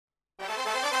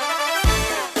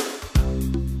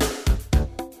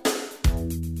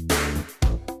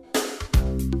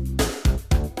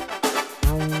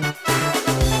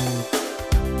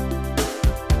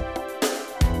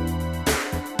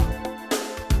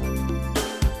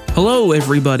Hello,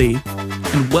 everybody,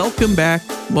 and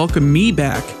welcome me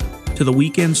back to the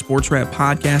Weekend Sports Wrap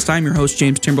Podcast. I'm your host,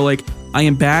 James Timberlake. I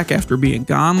am back after being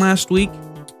gone last week,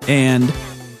 and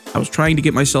I was trying to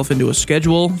get myself into a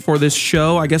schedule for this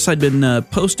show. I guess I'd been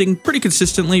posting pretty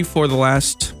consistently for the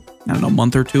last,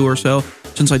 month or two or so,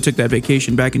 since I took that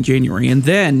vacation back in January. And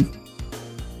then,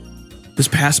 this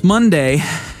past Monday,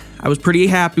 I was pretty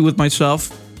happy with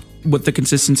myself, with the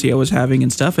consistency I was having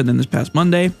and stuff. And then this past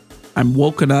Monday, I'm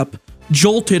woken up,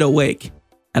 jolted awake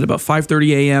at about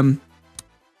 5:30 a.m.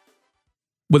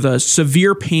 with a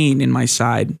severe pain in my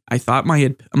side. I thought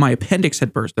my appendix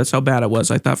had burst. That's how bad it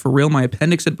was. I thought for real my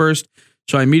appendix had burst.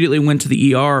 So I immediately went to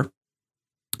the ER,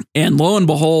 and lo and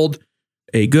behold,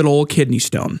 a good old kidney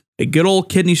stone. A good old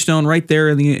kidney stone right there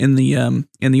in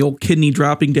the old kidney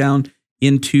dropping down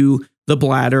into the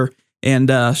bladder. And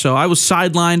so I was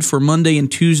sidelined for Monday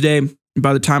and Tuesday.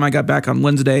 By the time I got back on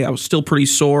Wednesday, I was still pretty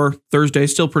sore. Thursday,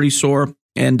 still pretty sore.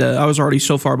 And I was already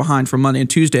so far behind from Monday and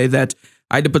Tuesday that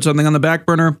I had to put something on the back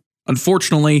burner.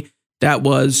 Unfortunately, that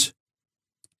was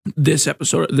this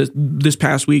episode, this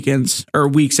past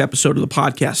week's episode of the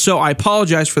podcast. So I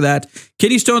apologize for that.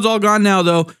 Kidney stone's all gone now,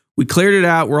 though. We cleared it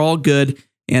out. We're all good.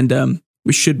 And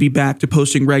we should be back to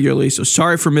posting regularly. So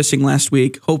sorry for missing last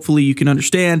week. Hopefully you can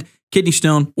understand. Kidney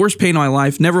stone, worst pain of my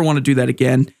life. Never want to do that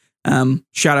again.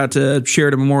 Shout out to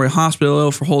Sheridan Memorial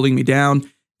Hospital for holding me down.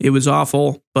 It was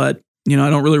awful, but I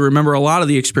don't really remember a lot of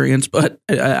the experience, but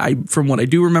I from what I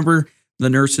do remember,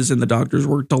 the nurses and the doctors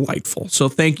were delightful. So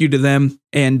thank you to them.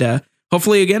 And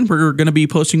hopefully, again, we're going to be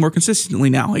posting more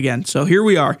consistently now again. So here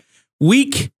we are.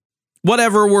 Week,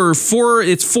 whatever,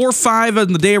 it's 4-5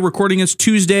 on the day of recording. It's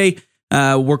Tuesday.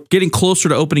 We're getting closer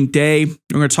to opening day. We're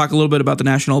going to talk a little bit about the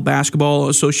National Basketball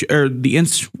Association, the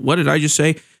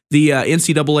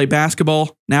NCAA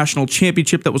Basketball National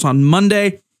Championship that was on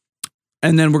Monday.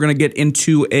 And then we're going to get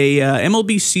into a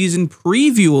MLB season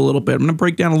preview a little bit. I'm going to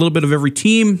break down a little bit of every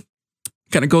team,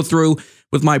 kind of go through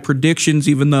with my predictions,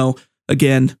 even though,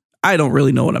 again, I don't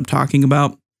really know what I'm talking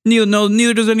about.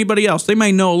 Neither does anybody else. They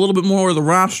might know a little bit more of the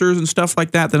rosters and stuff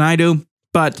like that than I do,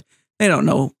 but they don't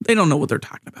know. They don't know what they're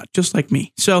talking about, just like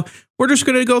me. So we're just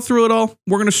going to go through it all.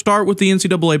 We're going to start with the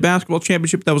NCAA Basketball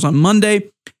Championship that was on Monday.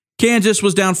 Kansas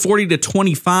was down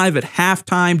 40-25 at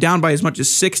halftime, down by as much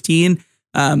as 16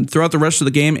 throughout the rest of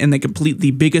the game, and they complete the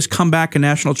biggest comeback in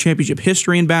national championship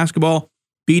history in basketball,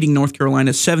 beating North Carolina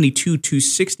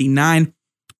 72-69.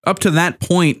 Up to that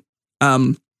point,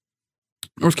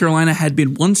 North Carolina had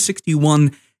been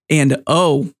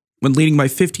 161-0 when leading by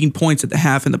 15 points at the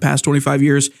half in the past 25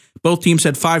 years. Both teams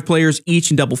had 5 players each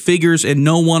in double figures and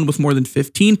no one with more than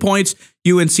 15 points.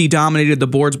 UNC dominated the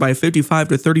boards by a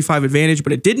 55-35 advantage,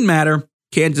 but it didn't matter.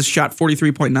 Kansas shot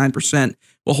 43.9%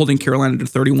 while holding Carolina to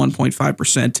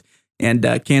 31.5%.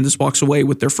 And Kansas walks away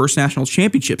with their first national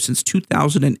championship since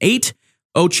 2008.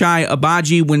 Ochai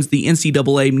Agbaji wins the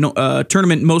NCAA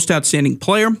tournament most outstanding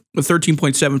player with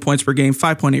 13.7 points per game,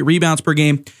 5.8 rebounds per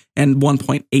game, and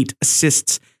 1.8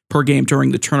 assists per game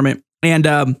during the tournament. And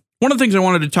one of the things I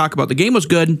wanted to talk about, the game was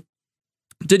good.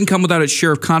 Didn't come without its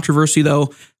share of controversy,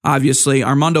 though, obviously.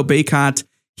 Armando Bacot,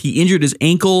 he injured his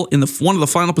ankle in one of the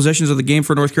final possessions of the game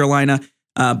for North Carolina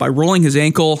by rolling his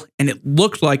ankle. And it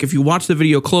looked like, if you watch the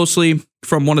video closely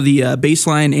from one of the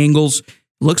baseline angles, it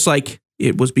looks like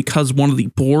it was because one of the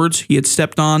boards he had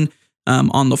stepped on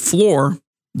the floor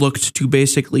looked to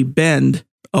basically bend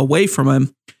away from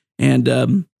him.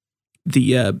 And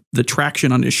the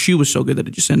traction on his shoe was so good that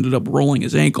it just ended up rolling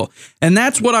his ankle. And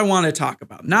that's what I want to talk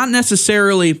about. Not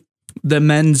necessarily the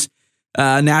men's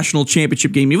national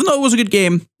championship game, even though it was a good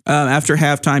game after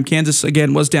halftime. Kansas,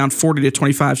 again, was down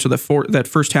 40-25, so that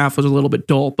first half was a little bit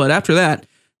dull. But after that,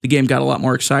 the game got a lot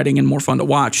more exciting and more fun to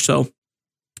watch.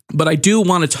 But I do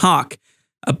want to talk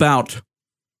about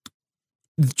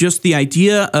just the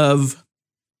idea of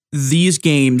these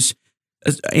games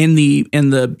in the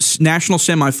national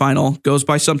semifinal goes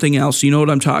by something else. You know what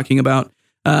I'm talking about.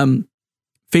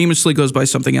 Famously goes by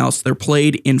something else. They're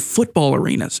played in football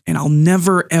arenas, and I'll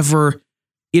never, ever.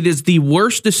 It is the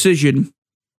worst decision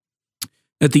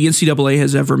that the NCAA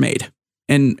has ever made,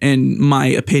 in my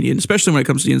opinion, especially when it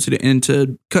comes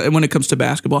to when it comes to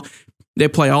basketball. They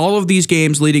play all of these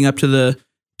games leading up to the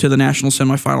national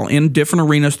semifinal in different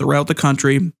arenas throughout the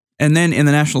country, and then in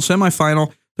the national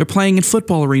semifinal, they're playing in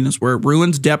football arenas where it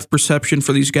ruins depth perception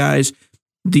for these guys.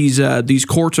 These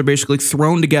courts are basically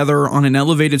thrown together on an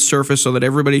elevated surface so that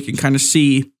everybody can kind of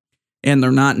see, and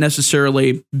they're not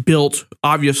necessarily built,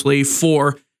 obviously,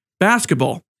 for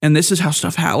basketball. And this is how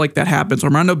stuff like that happens.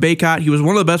 Armando Bacot, he was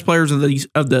one of the best players of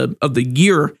the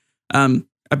year.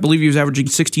 I believe he was averaging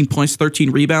 16 points,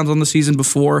 13 rebounds on the season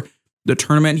before. the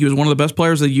tournament. He was one of the best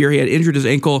players of the year. He had injured his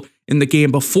ankle in the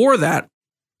game before that,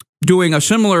 doing a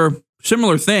similar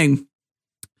thing.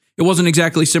 It wasn't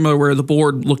exactly similar where the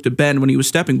board looked to bend when he was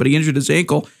stepping, but he injured his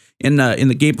ankle in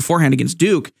the game beforehand against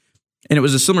Duke, and it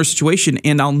was a similar situation.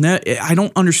 And I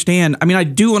don't understand. I mean, I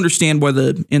do understand why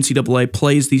the NCAA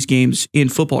plays these games in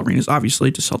football arenas,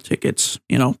 obviously to sell tickets,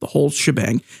 the whole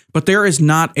shebang. But there is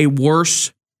not a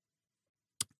worse,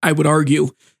 I would argue,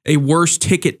 a worse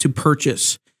ticket to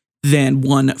purchase than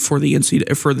one for the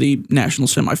national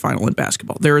semifinal in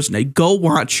basketball. There is go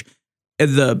watch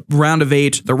the round of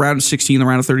 8, the round of 16, the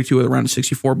round of 32, or the round of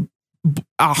 64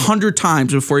 100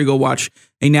 times before you go watch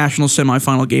a national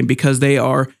semifinal game, because they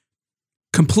are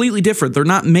completely different. They're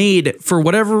not made, for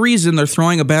whatever reason, they're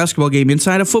throwing a basketball game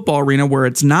inside a football arena where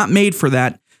it's not made for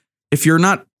that. If you're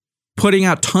not putting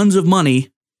out tons of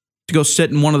money to go sit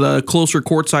in one of the closer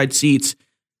courtside seats,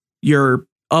 you're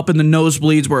up in the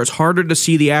nosebleeds where it's harder to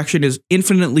see. The action is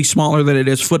infinitely smaller than it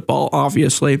is football,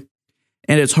 obviously,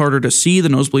 and it's harder to see. The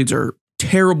nosebleeds are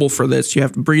terrible for this. You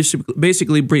have to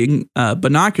basically bring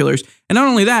binoculars. And not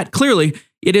only that, clearly,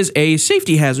 it is a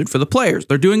safety hazard for the players.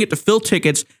 They're doing it to fill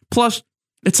tickets, plus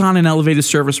it's on an elevated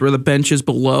surface where the bench is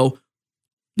below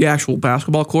the actual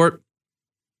basketball court.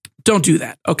 Don't do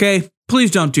that, okay? Please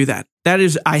don't do that. That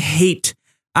is, I hate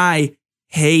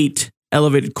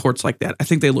elevated courts like that. I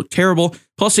think they look terrible.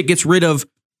 Plus, it gets rid of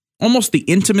almost the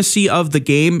intimacy of the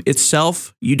game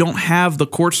itself. You don't have the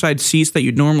courtside seats that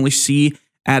you'd normally see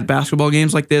at basketball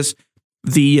games like this.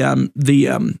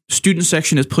 The student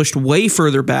section is pushed way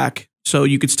further back, so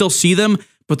you could still see them,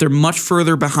 but they're much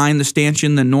further behind the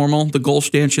stanchion than normal, the goal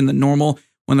stanchion than normal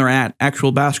when they're at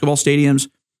actual basketball stadiums.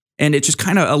 And it just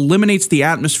kind of eliminates the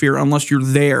atmosphere unless you're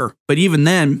there. But even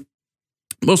then,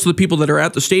 most of the people that are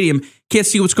at the stadium can't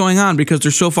see what's going on because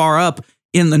they're so far up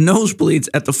in the nosebleeds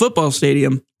at the football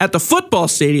stadium,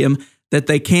 that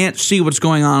they can't see what's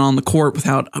going on the court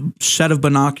without a set of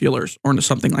binoculars or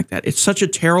something like that. It's such a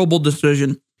terrible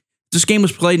decision. This game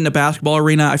was played in a basketball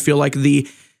arena. I feel like the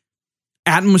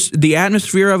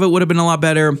atmosphere of it would have been a lot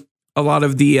better. A lot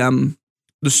of the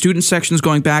student sections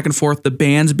going back and forth, the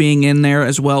bands being in there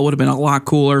as well would have been a lot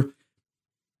cooler.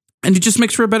 And it just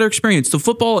makes for a better experience. The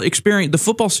football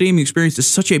stadium experience is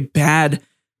such a bad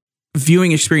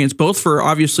viewing experience, both for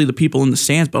obviously the people in the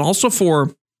stands, but also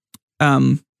for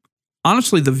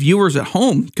honestly the viewers at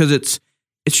home, because it's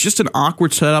just an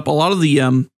awkward setup. A lot of the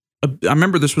I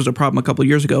remember this was a problem a couple of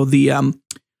years ago. The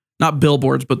not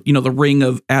billboards, but the ring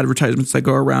of advertisements that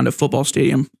go around a football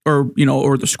stadium, or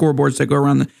the scoreboards that go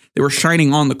around. They were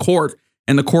shining on the court,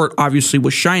 and the court obviously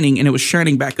was shining, and it was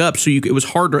shining back up, so it was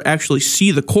hard to actually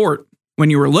see the court when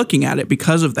you were looking at it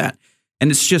because of that. And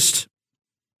it's just,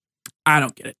 I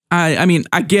don't get it. I mean,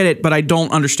 I get it, but I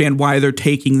don't understand why they're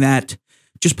taking that.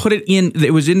 Just put it in.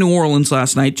 It was in New Orleans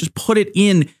last night. Just put it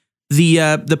in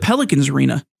the Pelicans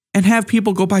arena and have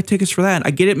people go buy tickets for that.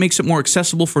 I get it makes it more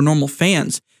accessible for normal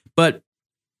fans, but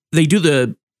they do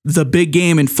the big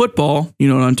game in football. You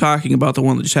know what I'm talking about, the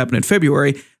one that just happened in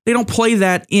February. They don't play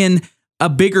that in a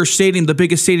bigger stadium, the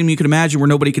biggest stadium you can imagine where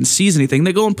nobody can see anything.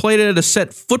 They go and play it at a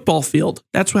set football field.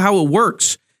 That's how it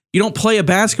works. You don't play a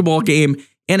basketball game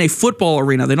in a football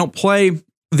arena. They don't play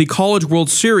the College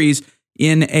World Series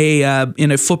in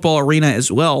a football arena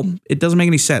as well. It doesn't make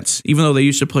any sense, even though they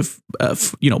used to play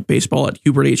baseball at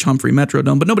Hubert H. Humphrey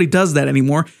Metrodome, but nobody does that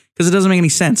anymore because it doesn't make any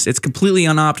sense. It's completely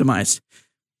unoptimized.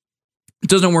 It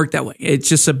doesn't work that way.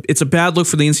 It's a bad look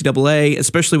for the NCAA,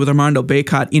 especially with Armando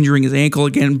Bacot injuring his ankle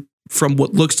again from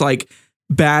what looks like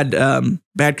bad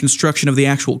construction of the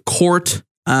actual court.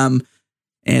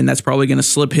 And that's probably going to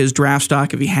slip his draft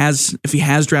stock if he has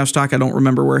draft stock. I don't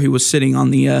remember where he was sitting on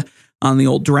the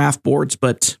old draft boards,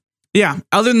 but yeah.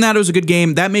 Other than that, it was a good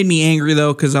game. That made me angry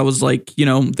though, because I was like,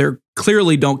 they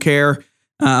clearly don't care,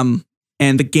 and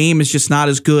the game is just not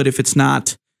as good if it's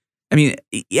not. I mean,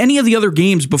 any of the other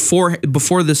games before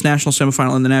this national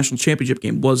semifinal and the national championship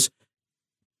game was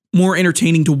more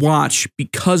entertaining to watch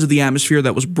because of the atmosphere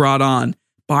that was brought on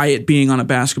by it being on a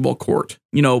basketball court.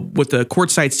 With the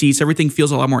courtside seats, everything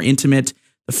feels a lot more intimate.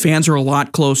 The fans are a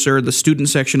lot closer. The student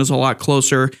section is a lot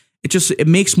closer. It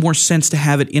makes more sense to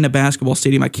have it in a basketball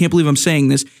stadium. I can't believe I'm saying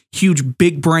this huge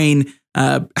big brain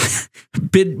thought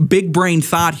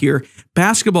here.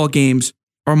 Basketball games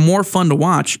are more fun to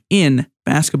watch in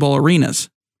basketball arenas.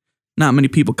 Not many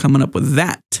people coming up with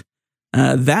that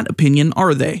opinion,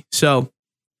 are they? So,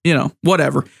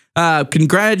 whatever.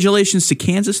 Congratulations to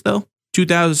Kansas, though.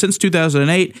 Since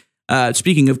 2008.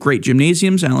 Speaking of great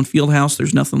gymnasiums, Allen Fieldhouse,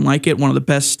 there's nothing like it. One of the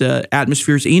best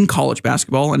atmospheres in college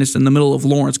basketball, and it's in the middle of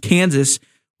Lawrence, Kansas,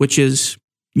 which is,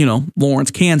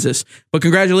 Lawrence, Kansas. But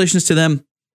congratulations to them.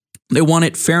 They won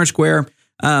it fair and square.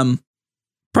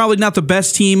 Probably not the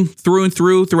best team through and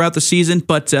through throughout the season,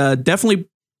 but definitely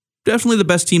the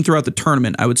best team throughout the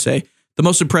tournament, I would say. The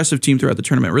most impressive team throughout the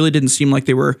tournament. Really didn't seem like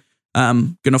they were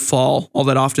going to fall all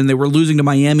that often. They were losing to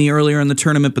Miami earlier in the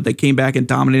tournament, but they came back and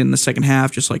dominated in the second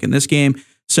half, just like in this game.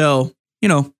 So,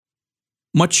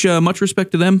 much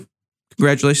respect to them.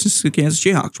 Congratulations to the Kansas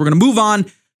Jayhawks. We're going to move on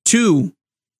to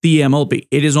the MLB.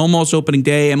 It is almost opening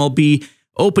day. MLB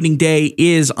opening day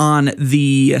is on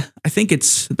I think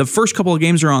it's the first couple of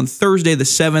games are on Thursday the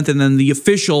 7th, and then the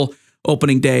official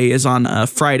opening day is on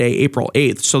Friday, April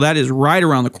 8th. So that is right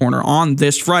around the corner on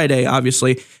this Friday,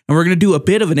 obviously. And we're going to do a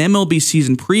bit of an MLB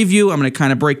season preview. I'm going to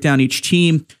kind of break down each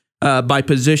team by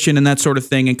position and that sort of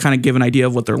thing, and kind of give an idea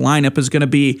of what their lineup is going to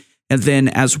be. And then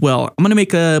as well, I'm going to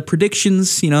make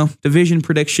predictions, division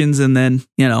predictions, and then,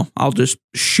 I'll just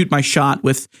shoot my shot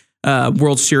with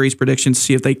World Series predictions,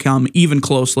 see if they come even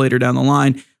close later down the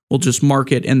line. We'll just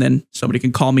mark it, and then somebody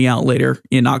can call me out later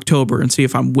in October and see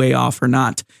if I'm way off or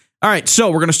not. All right, so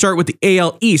we're going to start with the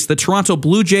AL East. The Toronto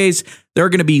Blue Jays, they're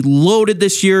going to be loaded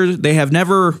this year. They have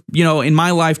never, in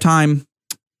my lifetime,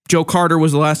 Joe Carter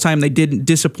was the last time they didn't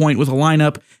disappoint with a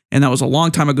lineup, and that was a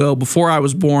long time ago, before I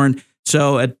was born.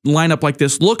 So a lineup like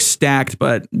this looks stacked,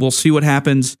 but we'll see what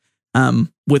happens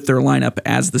with their lineup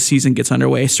as the season gets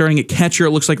underway. Starting at catcher, it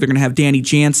looks like they're going to have Danny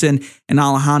Jansen and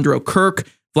Alejandro Kirk.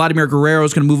 Vladimir Guerrero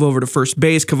is going to move over to first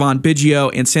base. Kevon Biggio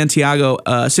and Santiago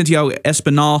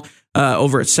Espinal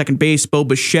over at second base. Bo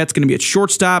Bichette's going to be at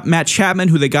shortstop. Matt Chapman,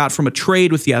 who they got from a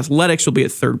trade with the Athletics, will be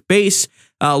at third base.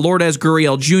 Lourdes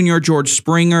Gurriel Jr., George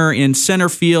Springer in center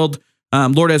field.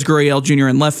 Lourdes Gurriel Jr.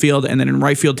 in left field, and then in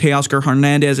right field, Teoscar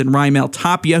Hernandez and Raimel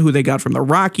Tapia, who they got from the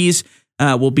Rockies,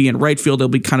 will be in right field. They'll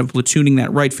be kind of platooning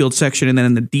that right field section, and then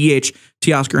in the DH,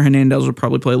 Teoscar Hernandez will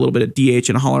probably play a little bit of DH,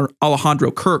 and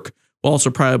Alejandro Kirk will also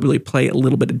probably play a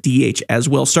little bit of DH as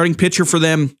well. Starting pitcher for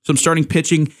them, some starting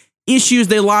pitching issues.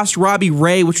 They lost Robbie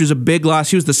Ray, which was a big loss.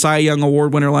 He was the Cy Young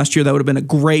Award winner last year. That would have been a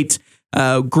great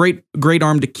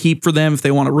arm to keep for them if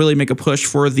they want to really make a push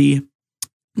for the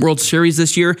World Series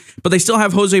this year. But they still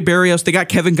have Jose Barrios. They got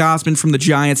Kevin Gausman from the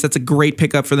Giants. That's a great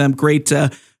pickup for them.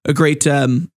 A great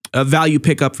value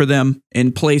pickup for them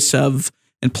in place of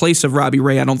Robbie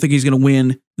Ray. I don't think he's going to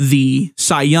win the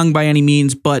Cy Young by any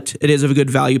means, but it is a good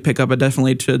value pickup, and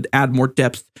definitely to add more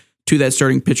depth to that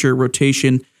starting pitcher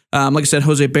rotation. Like I said,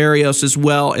 Jose Barrios as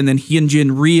well, and then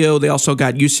Hyunjin Ryu. They also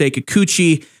got Yusei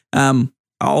Kikuchi,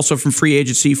 also from free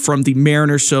agency from the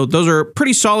Mariners. So those are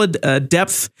pretty solid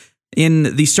depth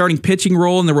in the starting pitching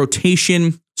role in the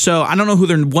rotation. So I don't know who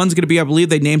their one's going to be. I believe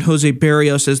they named Jose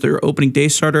Barrios as their opening day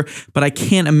starter, but I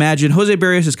can't imagine. Jose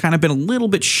Barrios has kind of been a little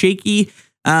bit shaky.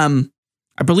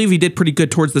 I believe he did pretty good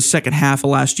towards the second half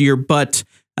of last year, but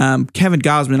Kevin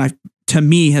Gausman, to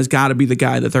me, has got to be the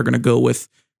guy that they're going to go with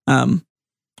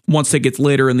once they get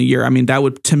later in the year. I mean, that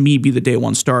would, to me, be the day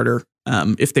one starter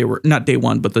if they were not day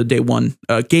one, but the day one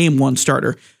game one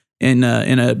starter in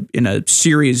a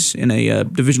series, in a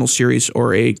divisional series,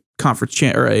 or a conference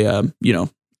or a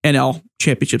NL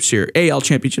championship series, AL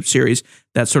championship series,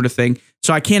 that sort of thing.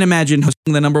 So I can't imagine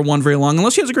hosting the number one very long,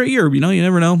 unless he has a great year. You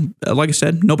never know. Like I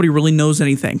said, nobody really knows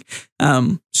anything.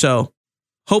 So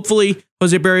hopefully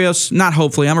Jose Barrios, not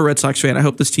hopefully, I'm a Red Sox fan. I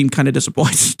hope this team kind of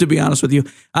disappoints, to be honest with you.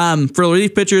 For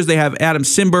relief pitchers, they have Adam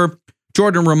Simber,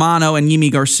 Jordan Romano, and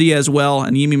Yimi Garcia as well.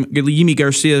 And Yimi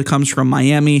Garcia comes from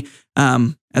Miami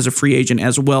as a free agent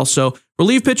as well. So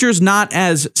relief pitchers, not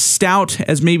as stout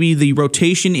as maybe the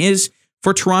rotation is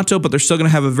for Toronto, but they're still going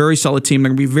to have a very solid team. They're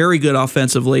going to be very good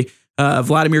offensively.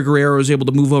 Vladimir Guerrero was able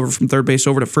to move over from third base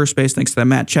over to first base thanks to that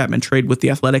Matt Chapman trade with the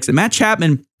Athletics. And Matt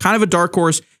Chapman, kind of a dark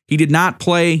horse. He did not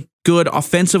play good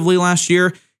offensively last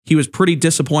year. He was pretty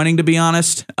disappointing, to be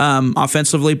honest,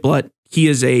 offensively, but he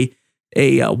is a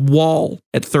wall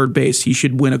at third base. He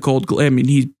should win a gold.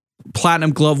 He's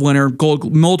platinum glove winner,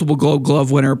 multiple gold glove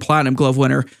winner, platinum glove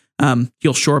winner.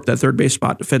 He'll shore up that third base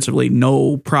spot defensively,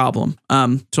 no problem.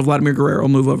 So Vladimir Guerrero will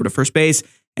move over to first base,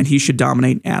 and he should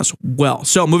dominate as well.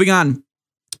 So moving on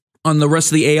the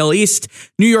rest of the AL East,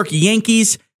 New York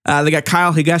Yankees. They got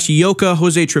Kyle Higashioka,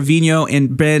 Jose Trevino,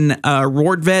 and Ben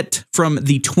Rortvedt from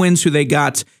the Twins, who they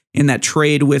got in that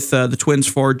trade with the Twins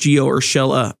for Gio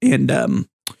Urshela and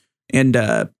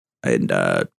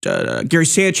Gary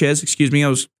Sanchez. Excuse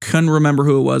me, couldn't remember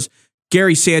who it was.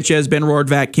 Gary Sanchez, Ben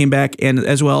Rortvedt came back, and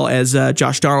as well as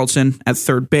Josh Donaldson at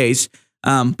third base.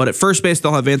 But at first base,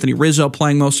 they'll have Anthony Rizzo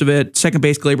playing most of it. Second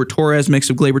base, Gleyber Torres, mix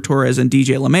of Gleyber Torres and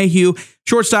DJ LeMahieu.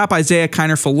 Shortstop, Isaiah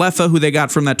Kiner-Falefa, who they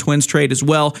got from that Twins trade as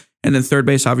well. And then third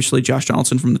base, obviously, Josh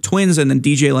Donaldson from the Twins, and then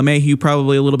DJ LeMahieu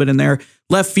probably a little bit in there.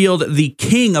 Left field, the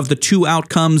king of the two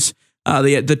outcomes,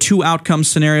 The two outcome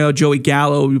scenario, Joey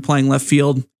Gallo will be playing left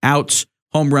field, outs,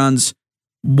 home runs,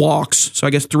 walks. So I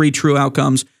guess 3 true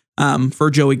outcomes for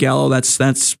Joey Gallo.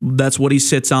 That's what he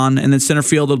sits on. And then center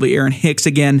field will be Aaron Hicks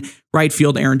again, right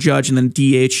field Aaron Judge, and then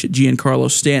DH Giancarlo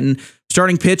Stanton.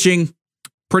 Starting pitching,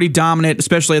 pretty dominant,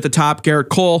 especially at the top. Garrett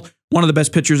Cole, one of the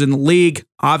best pitchers in the league.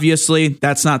 Obviously,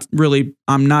 that's not really,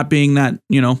 I'm not being that,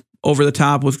 over the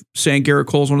top with saying Garrett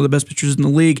Cole is one of the best pitchers in the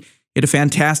league. He had a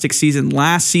fantastic season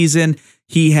last season.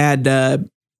 He had a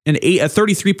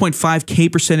 33.5 K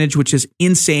percentage, which is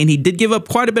insane. He did give up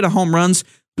quite a bit of home runs,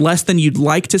 less than you'd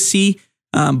like to see,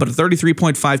 but a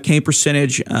 33.5 K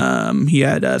percentage. He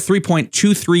had a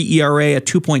 3.23 ERA, a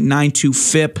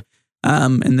 2.92 FIP,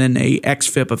 and then a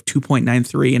xFIP of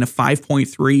 2.93 and a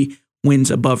 5.3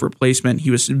 wins above replacement. He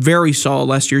was very solid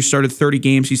last year. He started 30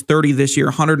 games. He's 30 this year,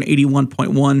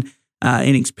 181.1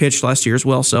 innings pitched last year as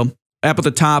well. So up at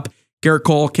the top, Garrett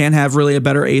Cole can't have really a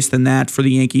better ace than that for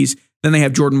the Yankees. Then they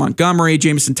have Jordan Montgomery,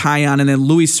 Jameson Taillon, and then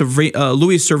Luis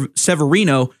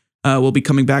Severino will be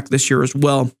coming back this year as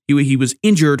well. He was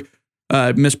injured,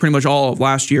 missed pretty much all of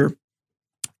last year,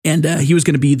 and he was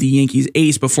going to be the Yankees'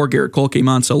 ace before Garrett Cole came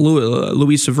on. So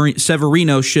Luis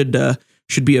Severino should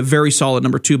be a very solid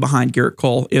number 2 behind Garrett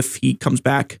Cole if he comes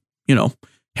back,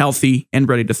 healthy and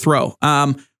ready to throw.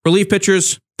 Relief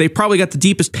pitchers, they probably got the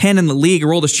deepest pen in the league.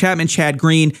 Aroldis Chapman, Chad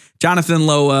Green, Jonathan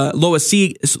Loaiziga,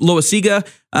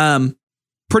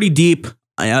 pretty deep.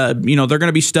 They're going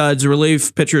to be studs.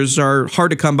 Relief pitchers are hard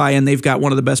to come by, and they've got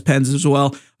one of the best pens as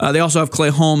well. They also have Clay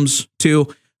Holmes too.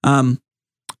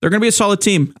 They're going to be a solid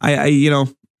team. I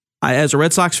as a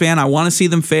Red Sox fan, I want to see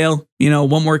them fail.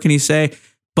 What more can you say?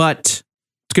 But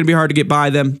it's going to be hard to get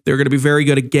by them. They're going to be very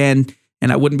good again.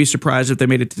 And I wouldn't be surprised if they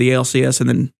made it to the ALCS and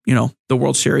then, the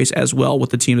World Series as well with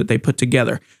the team that they put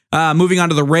together. Moving on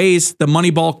to the Rays, the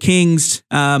Moneyball Kings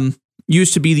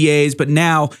used to be the A's, but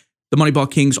now the Moneyball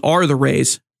Kings are the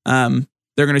Rays. They're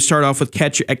going to start off with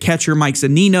catcher Mike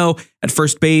Zunino, at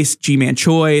first base G-Man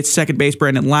Choi, at second base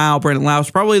Brandon Lau. Brandon Lau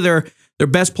is probably their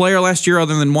best player last year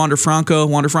other than Wander Franco.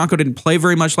 Wander Franco didn't play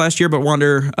very much last year, but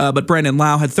Brandon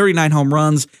Lau had 39 home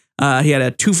runs. He had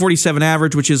a 247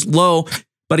 average, which is low,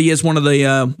 but he is one of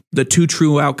the 2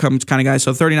 true outcomes kind of guy.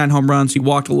 So 39 home runs. He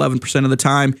walked 11% of the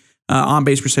time. On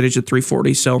base percentage at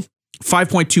 340. So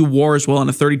 5.2 WAR as well, and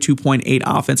a 32.8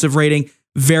 offensive rating.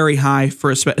 Very high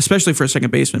especially for a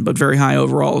second baseman, but very high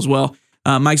overall as well.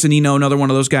 Mike Zunino, another one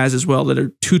of those guys as well that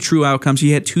are 2 true outcomes.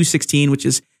 He hit 216, which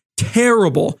is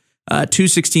terrible.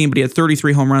 216, but he had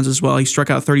 33 home runs as well. He struck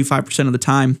out 35% of the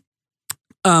time.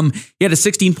 He had a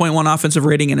 16.1 offensive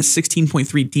rating and a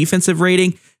 16.3 defensive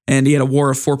rating, and he had a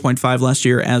WAR of 4.5 last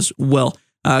year as well.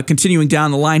 Continuing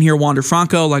down the line here, Wander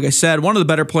Franco, like I said, one of the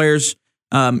better players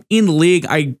in the league.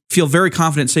 I feel very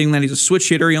confident saying that he's a switch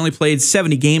hitter. He only played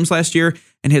 70 games last year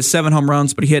and hit 7 home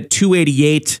runs, but he hit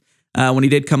 288 when he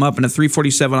did come up, and a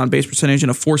 347 on base percentage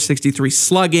and a 463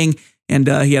 slugging, and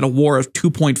he had a WAR of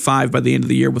 2.5 by the end of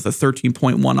the year with a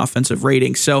 13.1 offensive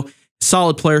rating. So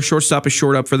solid player. Shortstop is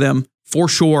short up for them for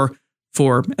sure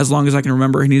for as long as I can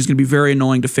remember, and he's going to be very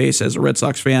annoying to face as a Red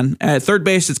Sox fan. At third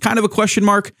base, it's kind of a question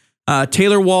mark.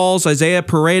 Taylor Walls, Isaiah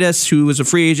Paredes, who was a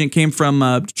free agent, came from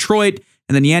Detroit,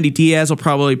 and then Yandy Diaz will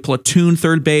probably platoon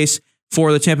third base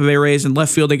for the Tampa Bay Rays. In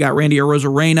left field, they got Randy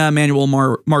Arozarena, Emmanuel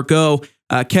Margot,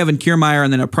 Kevin Kiermaier,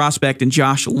 and then a prospect and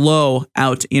Josh Lowe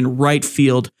out in right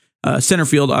field. Center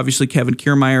field, obviously Kevin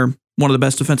Kiermaier, one of the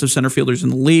best defensive center fielders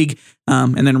in the league.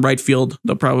 And then right field,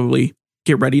 they'll probably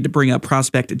get ready to bring up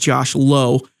prospect Josh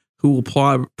Lowe, who will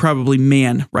probably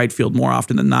man right field more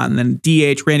often than not. And then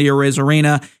DH, Randy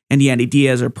Arozarena and Yandy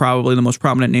Diaz are probably the most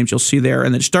prominent names you'll see there.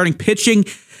 And then starting pitching,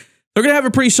 they're going to have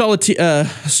a pretty solid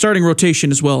starting rotation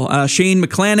as well. Shane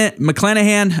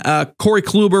McClanahan, Corey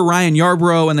Kluber, Ryan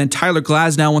Yarbrough, and then Tyler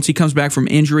Glasnow once he comes back from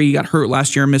injury. He got hurt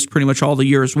last year and missed pretty much all the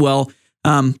year as well.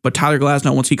 But Tyler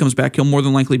Glasnow, once he comes back, he'll more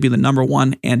than likely be the number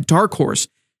 1. And dark horse,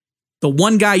 the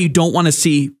one guy you don't want to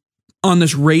see on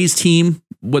this Rays team,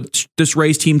 what this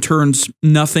Rays team turns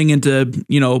nothing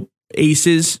into,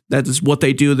 aces. That is what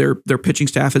they do. Their pitching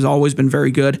staff has always been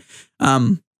very good.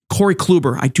 Corey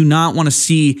Kluber, I do not want to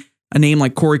see a name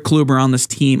like Corey Kluber on this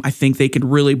team. I think they could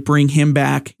really bring him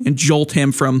back and jolt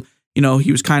him from,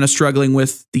 he was kind of struggling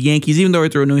with the Yankees, even though he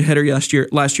threw a no-hitter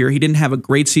last year. He didn't have a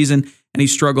great season, and he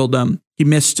struggled. He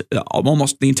missed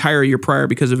almost the entire year prior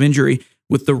because of injury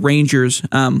with the Rangers.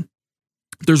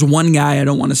 There's one guy I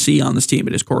don't want to see on this team.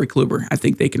 It is Corey Kluber. I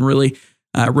think they can really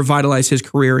revitalize his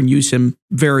career and use him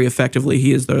very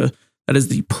effectively. That is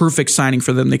the perfect signing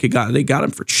for them. They got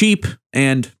him for cheap,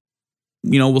 and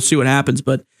we'll see what happens.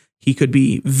 But he could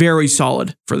be very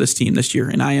solid for this team this year,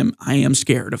 and I am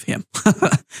scared of him.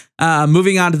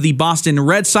 Moving on to the Boston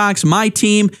Red Sox, my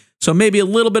team. So maybe a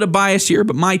little bit of bias here,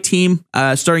 but my team,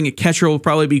 starting at catcher, will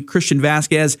probably be Christian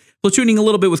Vasquez, platooning a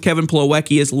little bit with Kevin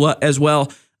Plawecki as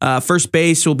well. First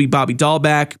base will be Bobby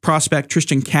Dahlbeck, prospect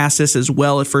Tristan Cassis as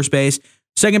well at first base.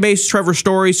 Second base, Trevor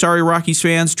Story. Sorry, Rockies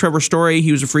fans. Trevor Story,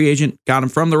 he was a free agent. Got him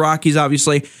from the Rockies,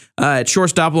 obviously. At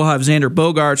shortstop, we'll have Xander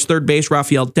Bogaerts. Third base,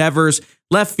 Rafael Devers.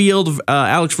 Left field,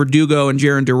 Alex Verdugo and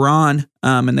Jarren Duran.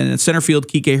 And then in center field,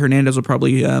 Kike Hernandez will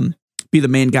probably be the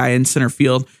main guy in center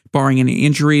field, barring any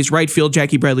injuries. Right field,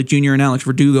 Jackie Bradley Jr. and Alex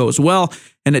Verdugo as well.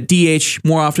 And at DH,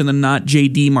 more often than not,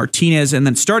 J.D. Martinez. And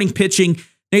then starting pitching,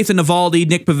 Nathan Eovaldi,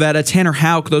 Nick Pivetta, Tanner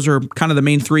Houck. Those are kind of the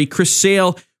main three. Chris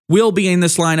Sale will be in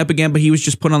this lineup again, but he was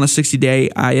just put on the 60-day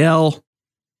IL.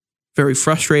 Very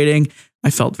frustrating. I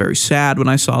felt very sad when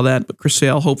I saw that. But Chris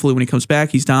Sale, hopefully when he comes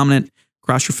back, he's dominant.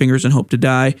 Cross your fingers and hope to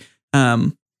die.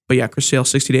 But yeah, Chris Sale,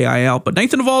 60-day IL. But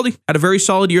Nathan Eovaldi had a very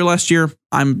solid year last year.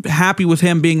 I'm happy with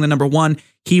him being the number one.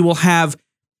 He will have,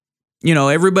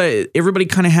 everybody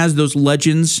kind of has those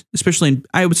legends, especially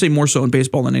I would say more so in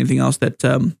baseball than anything else, that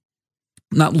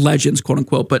not legends, quote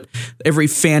unquote, but every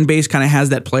fan base kind of has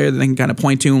that player that they can kind of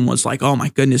point to and was like, oh my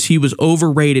goodness, he was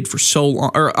overrated for so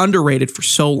long or underrated for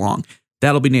so long.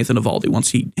 That'll be Nathan Eovaldi once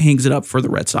he hangs it up for the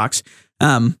Red Sox.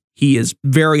 He is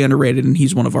very underrated, and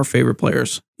he's one of our favorite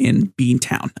players in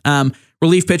Beantown.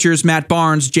 Relief pitchers, Matt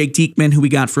Barnes, Jake Diekman, who we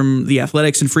got from the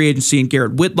Athletics in free agency, and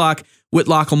Garrett Whitlock.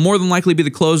 Whitlock will more than likely be the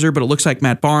closer, but it looks like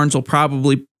Matt Barnes will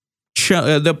probably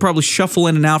they'll probably shuffle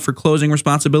in and out for closing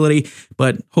responsibility,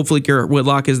 but hopefully Garrett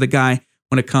Whitlock is the guy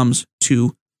when it comes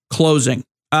to closing.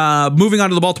 Moving on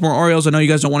to the Baltimore Orioles. I know you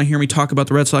guys don't want to hear me talk about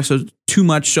the Red Sox too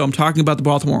much, so I'm talking about the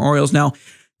Baltimore Orioles now.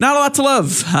 Not a lot to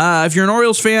love. If you're an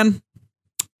Orioles fan,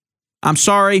 I'm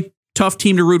sorry. Tough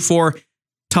team to root for.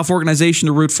 Tough organization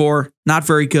to root for. Not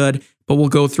very good, but we'll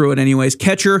go through it anyways.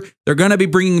 Catcher, they're going to be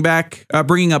bringing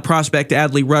up prospect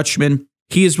Adley Rutschman.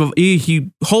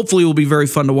 He hopefully will be very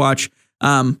fun to watch.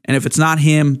 And if it's not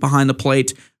him behind the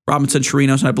plate, Robinson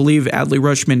Chirinos, and I believe Adley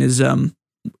Rutschman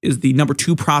is the number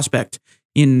 2 prospect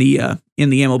in the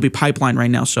MLB pipeline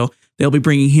right now. So they'll be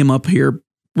bringing him up here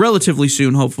relatively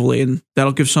soon, hopefully, and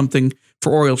that'll give something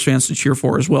for Orioles fans to cheer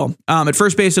for as well. At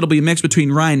first base, it'll be a mix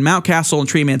between Ryan Mountcastle and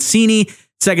Trey Mancini.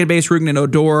 Second base, Rougned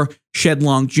Odor, Shed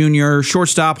Long Jr.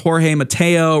 Shortstop, Jorge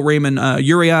Mateo, Raymond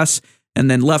Urias. And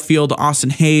then left field, Austin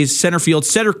Hayes. Center field,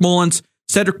 Cedric Mullins.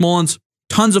 Cedric Mullins,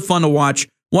 tons of fun to watch.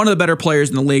 One of the better players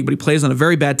in the league, but he plays on a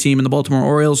very bad team in the Baltimore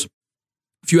Orioles.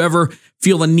 If you ever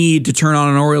feel the need to turn on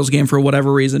an Orioles game for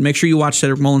whatever reason, make sure you watch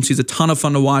Cedric Mullins. He's a ton of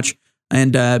fun to watch,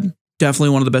 and definitely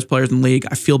one of the best players in the league.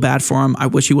 I feel bad for him. I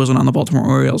wish he wasn't on the Baltimore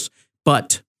Orioles,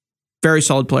 but very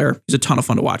solid player. He's a ton of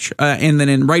fun to watch. And then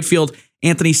in right field,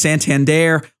 Anthony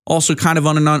Santander, also kind of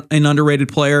an underrated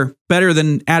player, better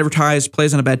than advertised,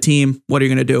 plays on a bad team. What are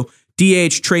you going to do?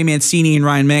 DH, Trey Mancini and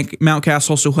Ryan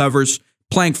Mountcastle, so whoever's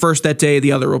playing first that day,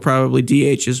 the other will probably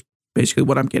DH is basically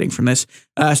what I'm getting from this.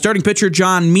 Starting pitcher,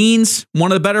 John Means,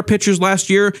 one of the better pitchers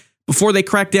last year. Before they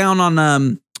cracked down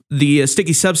on the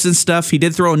sticky substance stuff, he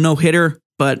did throw a no-hitter,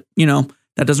 but,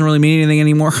 that doesn't really mean anything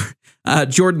anymore.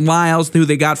 Jordan Lyles, who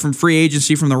they got from free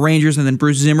agency from the Rangers, and then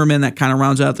Bruce Zimmerman, that kind of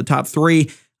rounds out the top 3.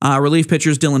 Relief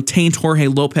pitchers, Dylan Taint, Jorge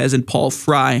Lopez, and Paul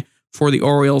Fry for the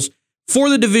Orioles. For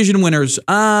the division winners,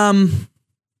 in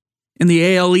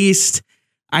the AL East,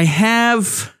 I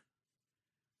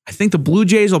think the Blue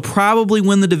Jays will probably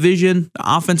win the division.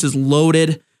 The offense is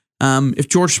loaded. If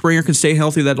George Springer can stay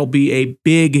healthy, that'll be a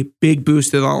big, big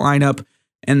boost to the lineup.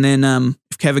 And then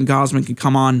if Kevin Gausman can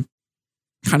come on,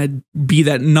 kind of be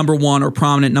that number 1 or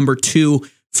prominent number 2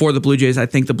 for the Blue Jays, I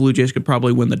think the Blue Jays could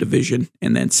probably win the division.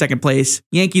 And then second place,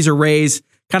 Yankees or Rays,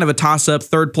 kind of a toss-up.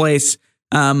 Third place,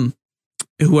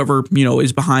 whoever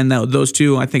is behind those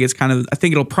two, I think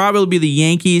it'll probably be the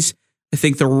Yankees. I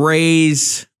think the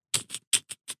Rays,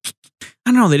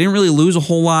 I don't know, they didn't really lose a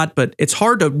whole lot, but it's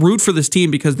hard to root for this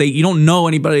team because you don't know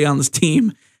anybody on this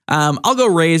team. I'll go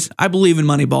Rays. I believe in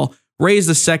Moneyball. Rays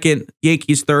the second,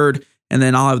 Yankees third. And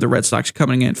then I'll have the Red Sox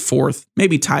coming in 4th,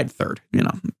 maybe tied 3rd.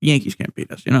 Yankees can't beat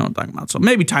us. You know what I'm talking about. So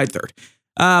maybe tied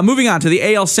 3rd. Moving on to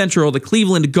the AL Central, the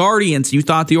Cleveland Guardians. You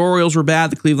thought the Orioles were bad.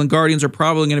 The Cleveland Guardians are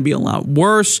probably going to be a lot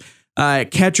worse.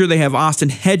 At catcher, they have Austin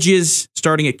Hedges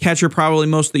starting at catcher probably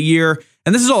most of the year.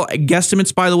 And this is all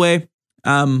guesstimates, by the way,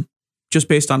 just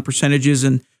based on percentages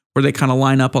and where they kind of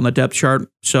line up on the depth chart.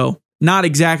 So not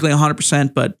exactly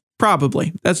 100%, but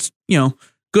probably. That's,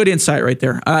 good insight right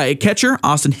there. At catcher,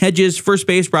 Austin Hedges. First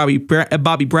base, Bobby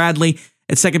Bradley.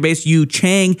 At second base, Yu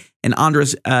Chang. and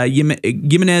Andres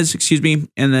Gimenez,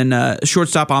 and then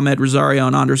shortstop Ahmed Rosario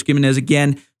and Andres Gimenez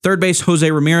again. Third base,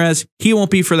 Jose Ramirez. He won't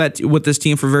be with this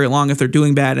team for very long if they're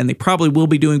doing bad, and they probably will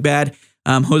be doing bad.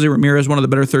 Jose Ramirez, one of the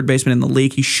better third basemen in the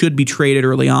league. He should be traded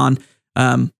early on,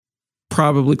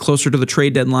 probably closer to the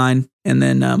trade deadline, and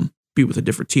then be with a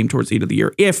different team towards the end of the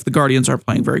year if the Guardians are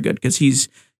playing very good, because he's,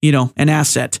 an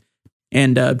asset,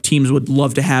 and teams would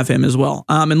love to have him as well.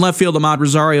 In left field, Ahmad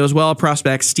Rosario as well.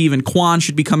 Prospect Stephen Kwan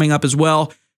should be coming up as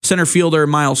well. Center fielder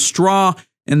Miles Straw.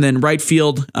 And then right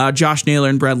field, Josh Naylor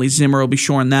and Bradley Zimmer will be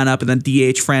shoring that up. And then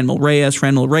DH, Franmil Reyes.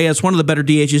 Franmil Reyes, one of the better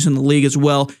DHs in the league as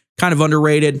well. Kind of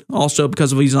underrated also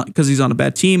because he's on a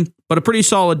bad team, but a pretty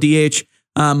solid DH.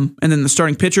 And then the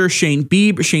starting pitcher, Shane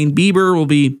Bieber will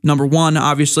be number one,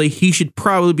 obviously. He should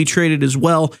probably be traded as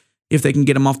well if they can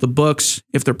get him off the books.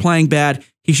 If they're playing bad,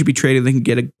 he should be traded. They can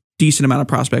get a decent amount of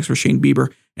prospects for Shane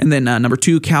Bieber. And then number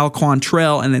two, Cal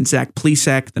Quantrell, and then Zach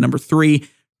Plesac, the number three.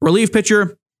 Relief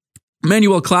pitcher,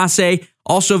 Emmanuel Clase,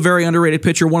 also very underrated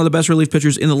pitcher. One of the best relief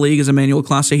pitchers in the league is Emmanuel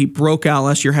Clase. He broke out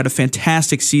last year, had a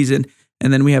fantastic season.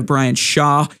 And then we have Brian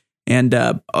Shaw. And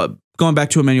going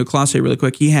back to Emmanuel Clase really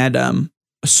quick, he had a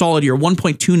solid year,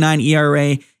 1.29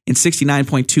 ERA in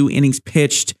 69.2 innings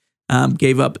pitched,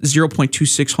 gave up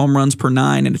 0.26 home runs per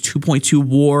nine and a 2.2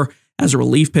 WAR as a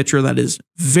relief pitcher. That is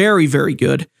very, very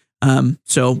good.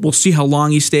 So we'll see how long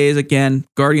he stays. Again,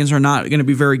 Guardians are not going to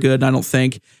be very good, I don't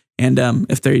think. And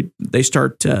if they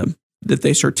start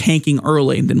tanking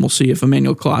early, then we'll see if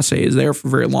Emmanuel Clase is there for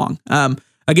very long.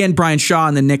 Again, Brian Shaw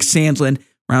and then Nick Sandlin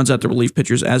rounds out the relief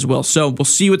pitchers as well. So we'll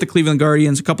see with the Cleveland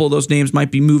Guardians. A couple of those names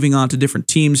might be moving on to different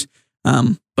teams,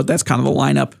 but that's kind of the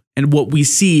lineup and what we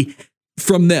see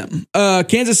from them.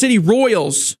 Kansas City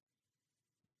Royals,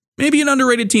 maybe an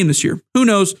underrated team this year. Who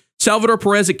knows? Salvador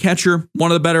Perez at catcher,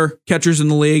 one of the better catchers in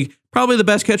the league, probably the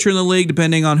best catcher in the league,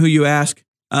 depending on who you ask.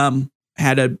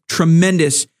 Had a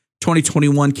tremendous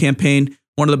 2021 campaign,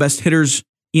 one of the best hitters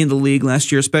in the league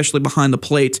last year, especially behind the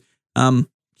plate.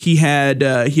 He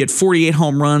had 48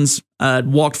 home runs,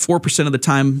 walked 4% of the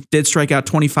time, did strike out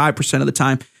 25% of the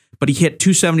time, but he hit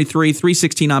 273,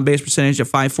 316 on base percentage, a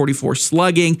 544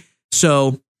 slugging.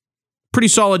 So pretty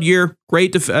solid year.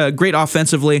 Great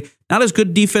offensively, not as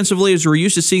good defensively as we're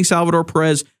used to seeing Salvador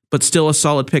Perez, but still a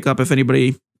solid pickup if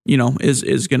anybody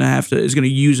is going to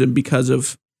use him because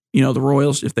of the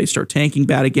Royals. If they start tanking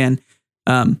bad again,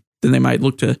 then they might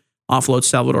look to offload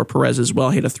Salvador Perez as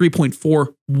well. He had a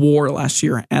 3.4 WAR last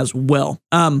year as well.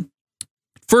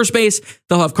 First base,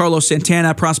 they'll have Carlos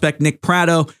Santana, prospect Nick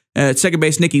Prado. At second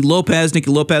base, Nicky Lopez.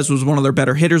 Nicky Lopez was one of their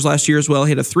better hitters last year as well.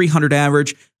 He had a 300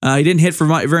 average. He didn't hit for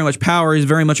very much power. He's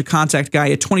very much a contact guy.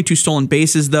 He had 22 stolen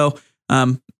bases, though.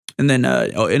 And then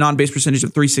an on-base percentage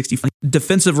of 365.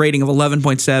 Defensive rating of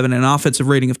 11.7, and an offensive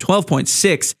rating of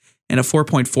 12.6, and a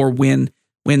 4.4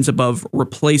 wins above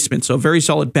replacement. So very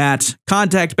solid bat.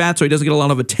 Contact bat, so he doesn't get a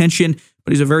lot of attention,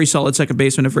 but he's a very solid second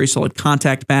baseman, a very solid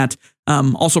contact bat.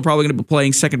 Also probably going to be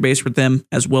playing second base with them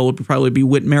as well would probably be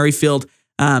Whit Merrifield.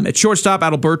 At shortstop,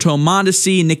 Adalberto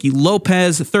Mondesi, Nicky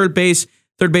Lopez. Third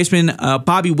baseman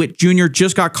Bobby Witt Jr.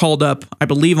 just got called up, I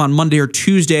believe, on Monday or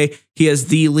Tuesday. He is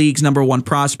the league's number one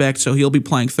prospect, so he'll be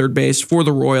playing third base for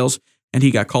the Royals, and he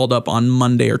got called up on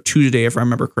Monday or Tuesday, if I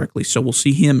remember correctly. So we'll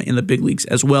see him in the big leagues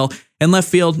as well. And left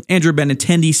field, Andrew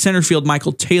Benintendi. Center field,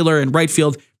 Michael Taylor. And right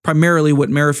field, primarily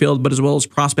Whit Merrifield, but as well as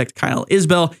prospect Kyle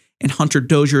Isbell and Hunter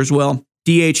Dozier as well.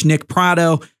 DH, Nick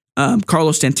Prado.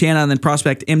 Carlos Santana, and then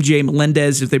prospect MJ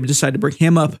Melendez if they decide to bring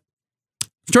him up.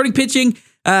 Starting pitching,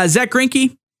 Zach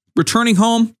Greinke returning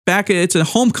home back. It's a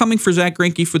homecoming for Zach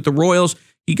Greinke for the Royals.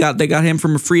 They got him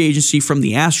from a free agency from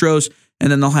the Astros,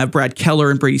 and then they'll have Brad Keller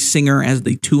and Brady Singer as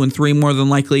the 2 and 3 more than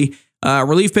likely.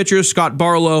 Relief pitchers, Scott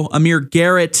Barlow, Amir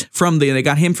Garrett they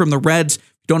got him from the Reds.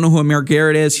 Don't know who Amir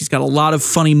Garrett is. He's got a lot of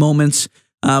funny moments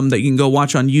that you can go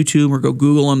watch on YouTube or go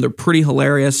Google them. They're pretty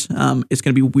hilarious. It's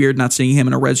going to be weird not seeing him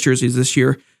in a Reds jersey this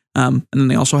year. And then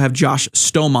they also have Josh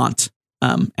Stomont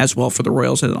as well for the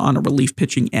Royals on a relief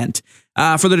pitching end.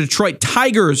 For the Detroit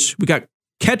Tigers, we got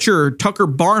catcher Tucker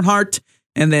Barnhart,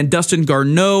 and then Dustin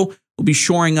Garneau will be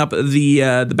shoring up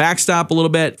the backstop a little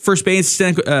bit. First base,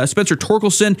 Spencer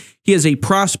Torkelson. He is a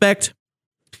prospect.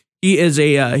 He's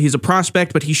a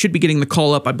prospect, but he should be getting the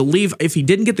call up. I believe if he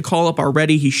didn't get the call up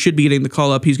already, he should be getting the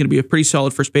call up. He's going to be a pretty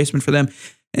solid first baseman for them.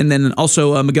 And then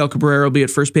also Miguel Cabrera will be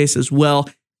at first base as well.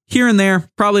 Here and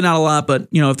there, probably not a lot, but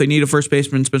if they need a first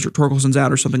baseman, Spencer Torkelson's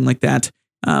out or something like that,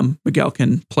 Miguel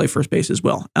can play first base as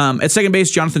well. At second base,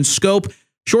 Jonathan Scope.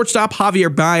 Shortstop,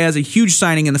 Javier Baez, a huge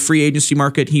signing in the free agency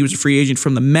market. He was a free agent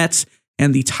from the Mets,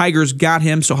 and the Tigers got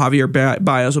him, so Javier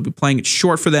Baez will be playing at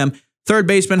short for them. Third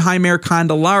baseman, Jeimer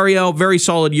Candelario, very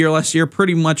solid year last year,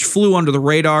 pretty much flew under the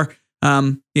radar.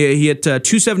 He hit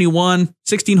 271,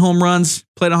 16 home runs,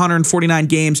 played 149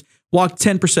 games, walked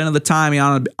 10% of the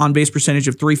time, on base percentage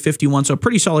of 351. So a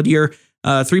pretty solid year.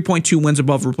 3.2 wins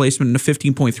above replacement and a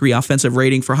 15.3 offensive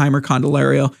rating for Jeimer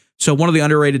Candelario. So one of the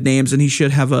underrated names, and he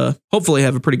should hopefully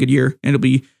have a pretty good year. And it'll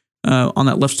be on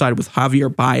that left side with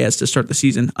Javier Baez to start the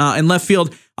season. In left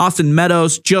field, Austin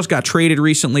Meadows just got traded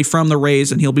recently from the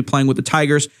Rays, and he'll be playing with the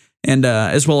Tigers. And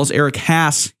as well as Eric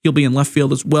Haas, he'll be in left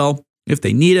field as well if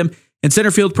they need him. In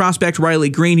center field prospect, Riley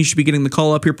Green, he should be getting the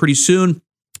call up here pretty soon.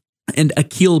 And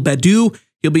Akil Baddoo,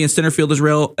 he'll be in center field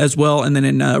as well. And then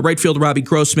in right field, Robbie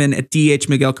Grossman. At DH,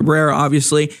 Miguel Cabrera,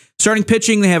 obviously. Starting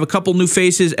pitching, they have a couple new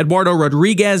faces. Eduardo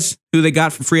Rodriguez, who they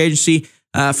got from free agency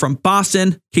from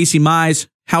Boston. Casey Mize,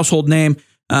 household name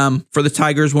for the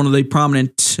Tigers, one of the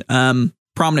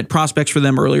prominent prospects for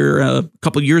them earlier a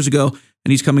couple years ago.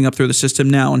 And he's coming up through the system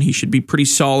now, and he should be pretty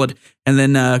solid. And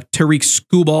then Tariq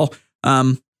Skubal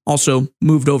also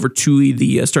moved over to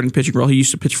the starting pitching role. He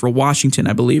used to pitch for Washington,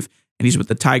 I believe, and he's with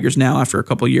the Tigers now after a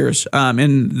couple years.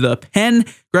 In the pen,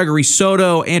 Gregory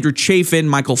Soto, Andrew Chafin,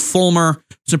 Michael Fulmer,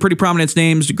 some pretty prominent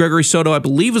names. Gregory Soto, I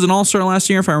believe, was an all-star last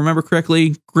year, if I remember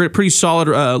correctly. Pretty solid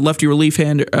lefty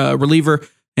reliever.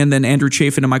 And then Andrew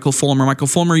Chafin and Michael Fulmer. Michael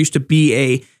Fulmer used to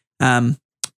be a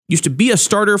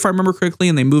starter, if I remember correctly,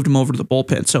 and they moved him over to the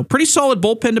bullpen. So pretty solid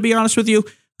bullpen, to be honest with you.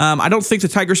 I don't think the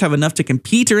Tigers have enough to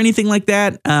compete or anything like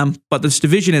that, but this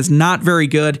division is not very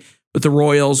good with the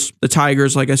Royals, the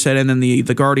Tigers, like I said, and then the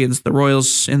Guardians, the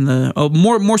Royals, and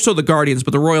more so the Guardians,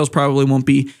 but the Royals probably won't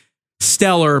be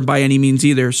stellar by any means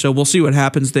either, so we'll see what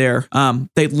happens there.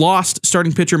 They lost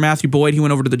starting pitcher Matthew Boyd. He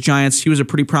went over to the Giants. He was a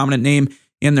pretty prominent name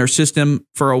in their system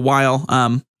for a while.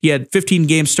 He had 15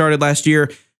 games started last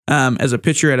year as a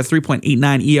pitcher at a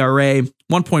 3.89 ERA,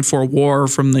 1.4 WAR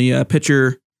from the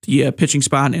pitching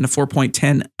spot, and a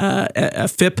 4.10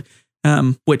 FIP,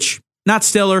 which not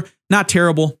stellar, not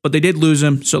terrible, but they did lose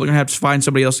him, so they're going to have to find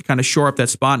somebody else to kind of shore up that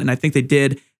spot, and I think they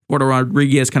did. Eduardo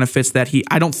Rodriguez kind of fits that.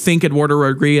 I don't think Eduardo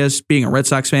Rodriguez, being a Red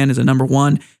Sox fan, is a number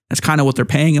one. That's kind of what they're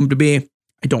paying him to be.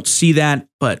 I don't see that,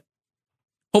 but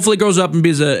hopefully it grows up and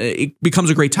it becomes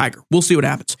a great Tiger. We'll see what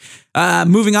happens.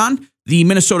 Moving on, the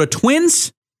Minnesota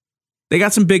Twins. They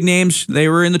got some big names. They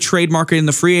were in the trade market, in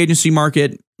the free agency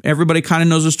market. Everybody kind of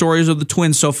knows the stories of the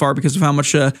Twins so far because of how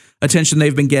much attention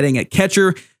they've been getting at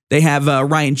catcher. They have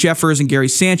Ryan Jeffers and Gary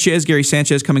Sanchez. Gary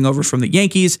Sanchez coming over from the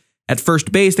Yankees. At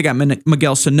first base, they got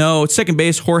Miguel Sano. At second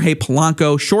base, Jorge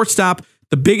Polanco. Shortstop,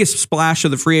 the biggest splash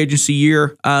of the free agency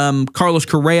year, Carlos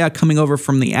Correa coming over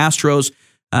from the Astros.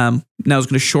 Now is going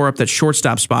to shore up that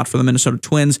shortstop spot for the Minnesota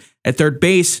Twins. At third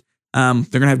base, they're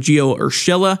going to have Gio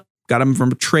Urshela. Got him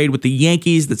from a trade with the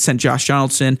Yankees that sent Josh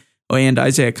Donaldson and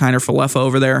Isaiah Kiner-Falefa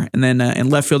over there. And then in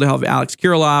left field, they'll have Alex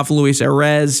Kirilloff, Luis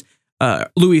Arias,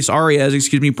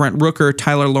 Brent Rooker,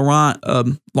 Tyler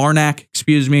Larnach,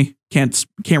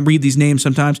 Can't read these names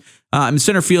sometimes. In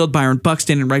center field, Byron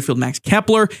Buxton. In right field, Max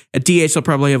Kepler. At DH, they'll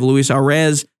probably have Luis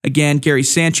Arias. Again, Gary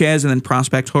Sanchez, and then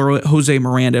prospect Jose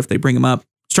Miranda if they bring him up.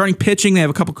 Starting pitching, they have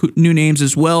a couple new names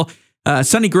as well.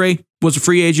 Sonny Gray was a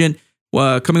free agent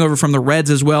coming over from the Reds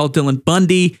as well. Dylan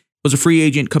Bundy was a free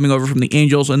agent coming over from the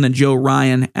Angels, and then Joe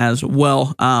Ryan as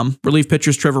well. Relief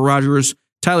pitchers, Trevor Rogers,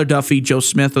 Tyler Duffy, Joe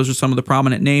Smith. Those are some of the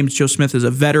prominent names. Joe Smith is a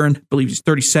veteran. I believe he's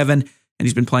 37, and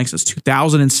he's been playing since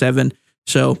 2007.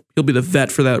 So he'll be the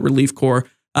vet for that relief corps.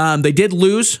 They did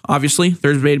lose, obviously,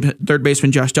 third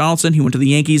baseman Josh Donaldson. He went to the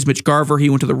Yankees. Mitch Garver,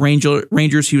 he went to the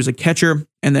Rangers. He was a catcher.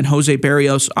 And then Jose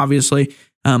Barrios, obviously,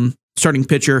 starting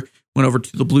pitcher, went over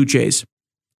to the Blue Jays.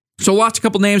 So lost a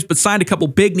couple names, but signed a couple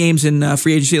big names in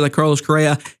free agency like Carlos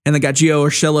Correa, and they got Gio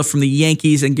Urshela from the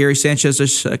Yankees and Gary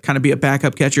Sanchez to kind of be a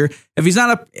backup catcher. If he's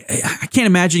not I can't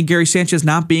imagine Gary Sanchez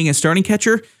not being a starting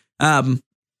catcher,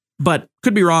 but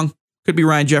could be wrong. Could be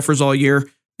Ryan Jeffers all year,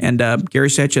 and Gary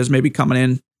Sanchez maybe coming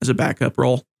in as a backup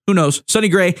role. Who knows? Sonny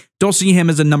Gray, don't see him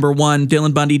as a number one.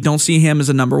 Dylan Bundy, don't see him as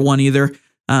a number one either.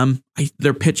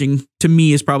 Their pitching, to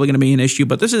me, is probably going to be an issue,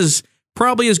 but this is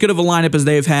probably as good of a lineup as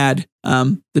they've had,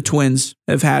 the Twins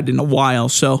have had in a while.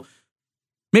 So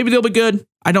maybe they'll be good.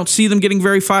 I don't see them getting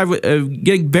very far with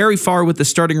the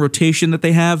starting rotation that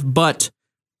they have, but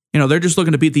they're just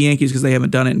looking to beat the Yankees because they haven't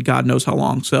done it in God knows how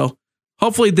long. So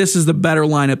hopefully this is the better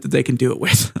lineup that they can do it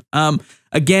with.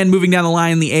 Again, moving down the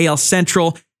line in the AL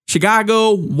Central,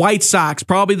 Chicago White Sox,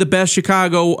 probably the best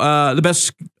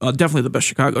definitely the best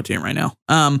Chicago team right now.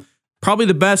 Probably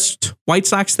the best White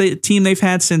Sox team they've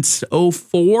had since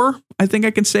 2004, I think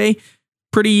I can say.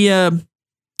 Pretty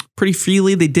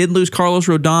freely. They did lose Carlos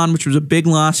Rodon, which was a big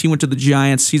loss. He went to the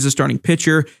Giants. He's a starting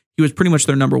pitcher. He was pretty much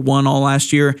their number one all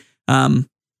last year.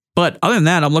 But other than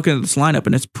that, I'm looking at this lineup,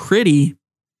 and it's pretty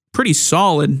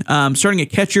solid. Starting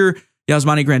at catcher,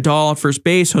 Yasmani Grandal at first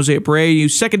base, Jose Abreu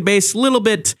second base, little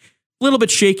bit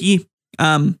shaky.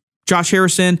 Josh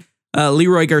Harrison,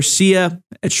 Leroy Garcia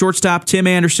at shortstop, Tim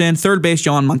Anderson, third base,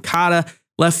 John Moncada,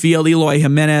 left field, Eloy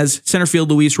Jimenez, center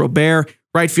field, Luis Robert,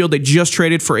 right field, they just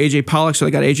traded for AJ Pollock, so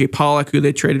they got AJ Pollock, who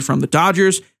they traded from the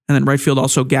Dodgers, and then right field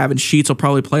also Gavin Sheets will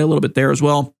probably play a little bit there as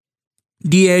well.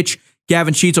 DH,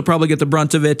 Gavin Sheets will probably get the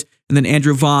brunt of it, and then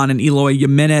Andrew Vaughn and Eloy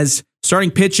Jimenez.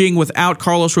 Starting pitching without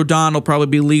Carlos Rodon will probably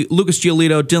be Lucas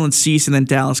Giolito, Dylan Cease, and then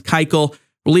Dallas Keuchel.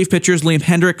 Relief pitchers, Liam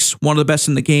Hendricks, one of the best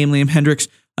in the game, Liam Hendricks,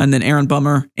 and then Aaron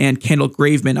Bummer and Kendall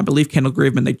Graveman. I believe Kendall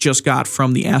Graveman they just got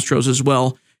from the Astros as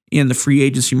well in the free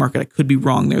agency market. I could be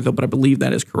wrong there, though, but I believe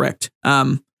that is correct.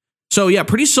 So, yeah,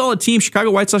 pretty solid team.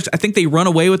 Chicago White Sox, I think they run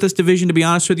away with this division, to be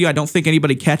honest with you. I don't think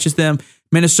anybody catches them.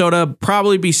 Minnesota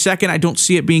probably be second. I don't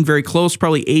see it being very close,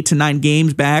 probably 8 to 9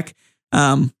 games back,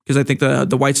 because I think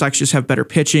the White Sox just have better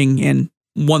pitching, and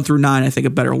 1 through 9, I think a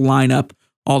better lineup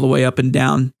all the way up and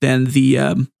down than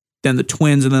the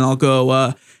Twins. And then I'll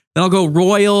go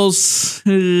Royals.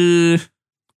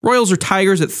 Royals or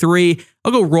Tigers at 3.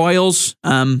 I'll go Royals.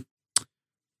 I'll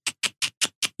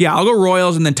go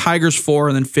Royals, and then Tigers 4,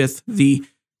 and then 5th, the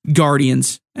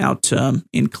Guardians out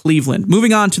in Cleveland.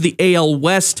 Moving on to the AL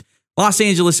West, Los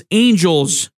Angeles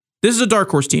Angels. This is a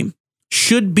dark horse team.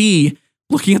 Should be,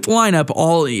 looking at the lineup,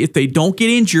 if they don't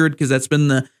get injured, because that's been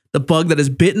the bug that has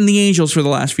bitten the Angels for the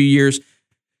last few years.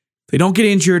 If they don't get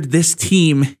injured, this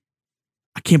team,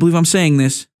 I can't believe I'm saying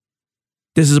this,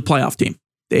 this is a playoff team.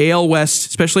 The AL West,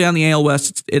 especially on the AL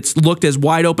West, it's looked as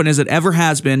wide open as it ever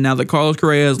has been now that Carlos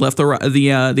Correa has left the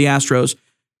Astros.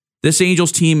 This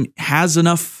Angels team has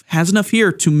enough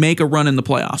here to make a run in the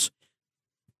playoffs.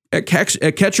 At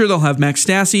catcher, they'll have Max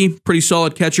Stassi, pretty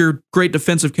solid catcher, great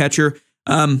defensive catcher,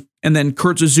 and then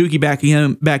Kurt Suzuki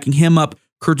backing him up.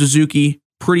 Kurt Suzuki,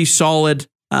 pretty solid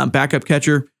backup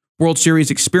catcher, World Series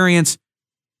experience.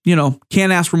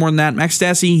 Can't ask for more than that. Max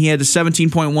Stassi, he had a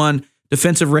 17.1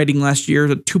 defensive rating last year,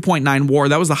 a 2.9 WAR.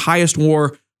 That was the highest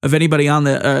WAR of anybody on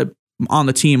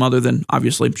the team, other than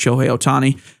obviously Shohei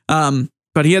Ohtani.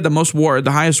 But he had the most WAR,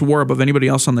 the highest WAR above anybody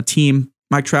else on the team.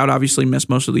 Mike Trout obviously missed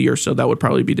most of the year, so that would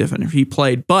probably be different if he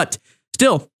played. But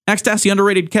still, Max Stassi,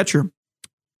 underrated catcher.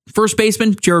 First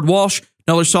baseman, Jared Walsh,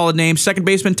 another solid name. Second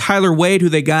baseman, Tyler Wade, who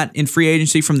they got in free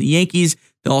agency from the Yankees.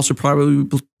 They'll also probably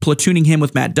be platooning him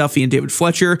with Matt Duffy and David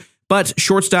Fletcher. But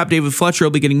shortstop, David Fletcher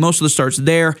will be getting most of the starts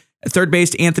there. At third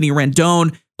base, Anthony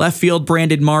Rendon. Left field,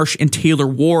 Brandon Marsh and Taylor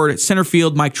Ward. At center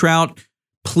field, Mike Trout.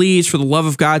 Please, for the love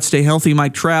of God, stay healthy,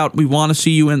 Mike Trout. We want to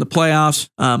see you in the playoffs.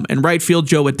 And right field,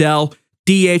 Joe Adell.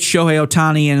 DH, Shohei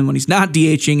Ohtani. And when he's not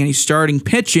DHing and he's starting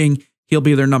pitching, he'll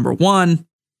be their number one.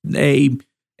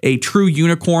 A true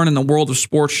unicorn in the world of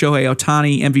sports, Shohei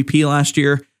Ohtani, MVP last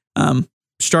year.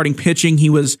 Starting pitching, he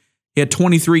had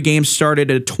 23 games started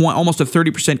at almost a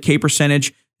 30% K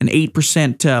percentage, an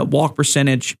 8% walk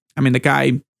percentage. I mean, the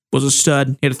guy was a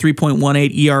stud. He had a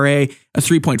 3.18 ERA, a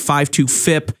 3.52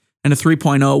 FIP, and a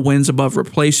 3.0 wins above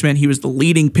replacement. He was the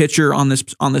leading pitcher on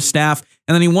the staff.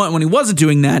 And then when he wasn't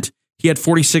doing that, he had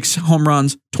 46 home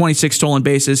runs, 26 stolen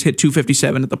bases, hit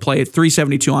 257 at the plate,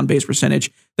 372 on base percentage.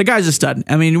 The guy's a stud.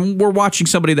 I mean, we're watching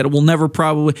somebody that will never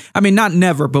not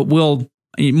never, but will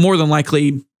more than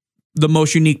likely the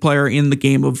most unique player in the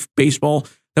game of baseball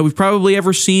that we've probably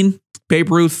ever seen.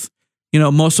 Babe Ruth,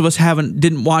 most of us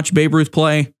didn't watch Babe Ruth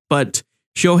play, but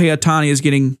Shohei Ohtani is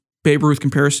getting Babe Ruth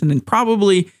comparison, and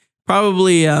probably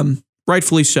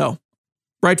rightfully so.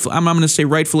 I'm going to say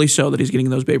rightfully so that he's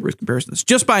getting those Babe Ruth comparisons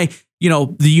just by,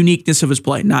 the uniqueness of his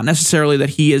play, not necessarily that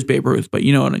he is Babe Ruth, but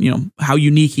how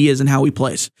unique he is and how he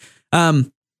plays.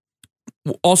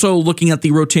 Also looking at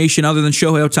the rotation, other than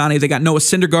Shohei Ohtani, they got Noah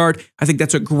Syndergaard. I think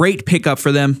that's a great pickup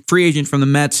for them. Free agent from the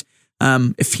Mets.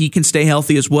 If he can stay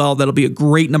healthy as well, that'll be a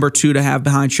great number 2 to have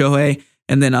behind Shohei.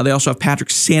 And then they also have Patrick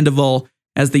Sandoval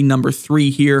as the number 3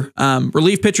 here.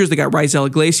 Relief pitchers, they got Raisel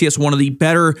Iglesias, one of the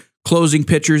better closing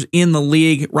pitchers in the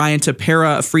league. Ryan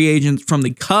Tepera, a free agent from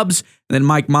the Cubs. And then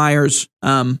Mike Myers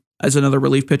as another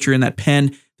relief pitcher in that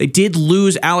pen. They did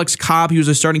lose Alex Cobb. He was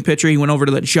a starting pitcher. He went over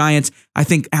to the Giants. I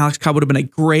think Alex Cobb would have been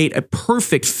a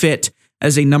perfect fit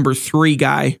as a number 3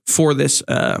 guy for this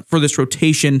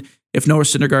rotation. If Noah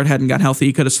Syndergaard hadn't got healthy,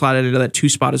 he could have slotted into that 2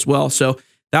 spot as well. So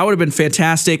that would have been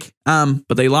fantastic.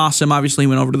 But they lost him. Obviously, he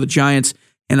went over to the Giants.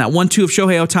 And that 1-2 of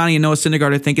Shohei Ohtani and Noah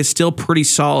Syndergaard, I think, is still pretty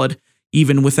solid,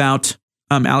 even without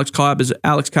Alex Cobb as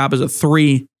a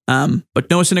 3. But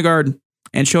Noah Syndergaard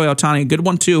and Shohei Ohtani, a good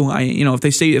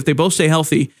 1-2. If they both stay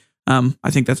healthy, I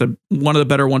think that's one of the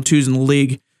better 1-2s in the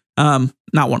league.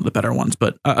 Not one of the better ones,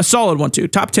 but a solid one too.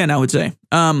 Top 10, I would say.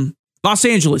 Los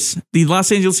Angeles. The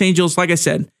Los Angeles Angels, like I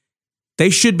said, they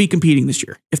should be competing this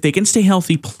year. If they can stay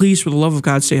healthy, please, for the love of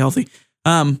God, stay healthy.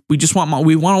 We want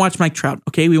to watch Mike Trout.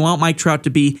 Okay, we want Mike Trout to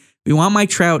be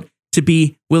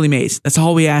Willie Mays. That's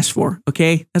all we ask for.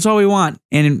 Okay, that's all we want.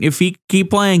 And if he keep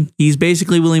playing, he's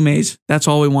basically Willie Mays. That's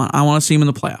all we want. I want to see him in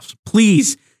the playoffs.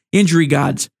 Please, injury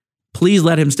gods, please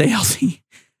let him stay healthy.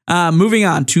 Moving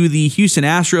on to the Houston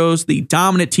Astros, the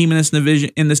dominant team in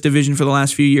this division for the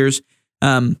last few years.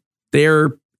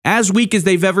 They're as weak as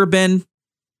they've ever been.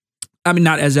 I mean,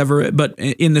 not as ever, but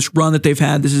in this run that they've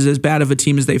had, this is as bad of a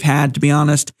team as they've had, to be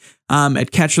honest. At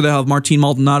catcher, they'll have Martin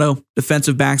Maldonado.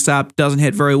 Defensive backstop, doesn't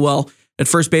hit very well. At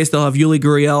first base, they'll have Yuli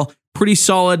Gurriel. Pretty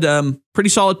solid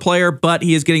player, but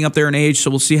he is getting up there in age,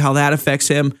 so we'll see how that affects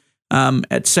him.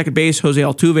 At second base, Jose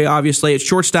Altuve, obviously. At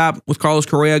shortstop, with Carlos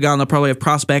Correa gone, they'll probably have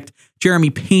prospect Jeremy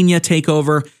Pena take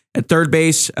over. At third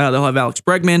base, they'll have Alex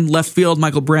Bregman. Left field,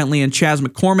 Michael Brantley and Chas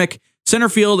McCormick. Center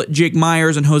field, Jake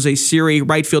Myers and Jose Siri.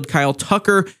 Right field, Kyle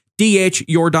Tucker. DH,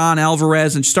 Yordan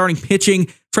Alvarez. And starting pitching,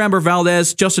 Framber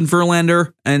Valdez, Justin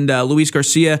Verlander, and Luis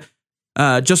Garcia.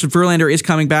 Justin Verlander is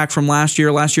coming back from last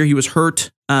year. Last year he was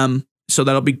hurt, so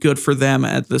that'll be good for them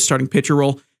at the starting pitcher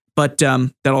role. But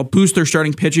that'll boost their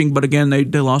starting pitching. But again, they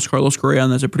lost Carlos Correa,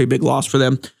 and that's a pretty big loss for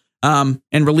them. And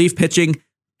relief pitching,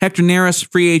 Hector Neris,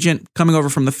 free agent, coming over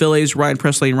from the Phillies. Ryan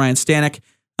Presley and Ryan Stanek.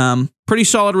 Pretty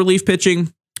solid relief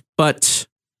pitching. But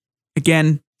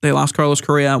again, they lost Carlos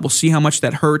Correa. We'll see how much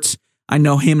that hurts. I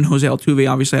know him and Jose Altuve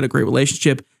obviously had a great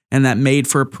relationship, and that made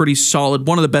for a pretty solid,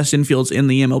 one of the best infields in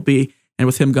the MLB. And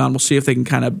with him gone, we'll see if they can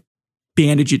kind of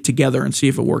bandage it together and see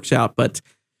if it works out. But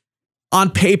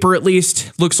on paper, at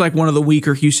least, looks like one of the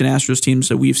weaker Houston Astros teams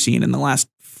that we've seen in the last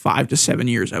 5 to 7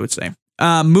 years, I would say.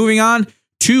 Moving on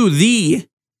to the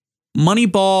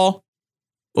Moneyball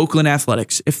Oakland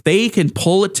Athletics. If they can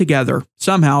pull it together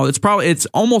somehow, it's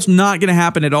almost not going to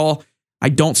happen at all. I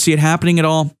don't see it happening at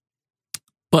all.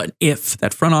 But if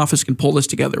that front office can pull this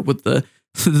together with the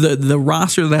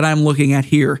roster that I'm looking at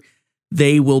here,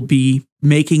 they will be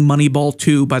making Moneyball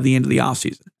 2 by the end of the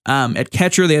offseason. At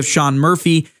catcher, they have Sean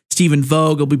Murphy. Stephen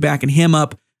Vogt will be backing him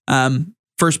up.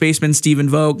 First baseman, Stephen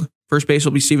Vogt. First base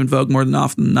will be Stephen Vogt more than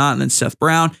often than not. And then Seth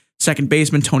Brown. Second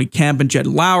baseman, Tony Kemp and Jed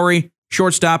Lowry.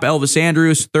 Shortstop, Elvis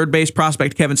Andrus. Third base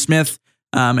prospect, Kevin Smith.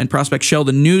 And prospect,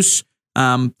 Sheldon Noose.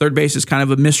 Third base is kind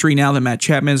of a mystery now that Matt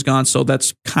Chapman is gone. So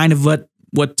that's kind of what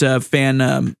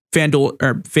Fangraphs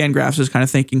is kind of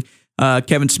thinking.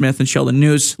 Kevin Smith and Sheldon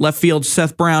Noose. Left field,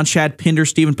 Seth Brown, Chad Pinder,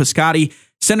 Stephen Piscotty.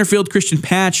 Center field, Christian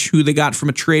Patch, who they got from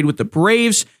a trade with the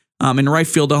Braves. In right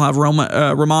field, they'll have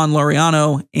Ramon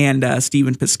Laureano and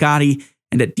Stephen Piscotty.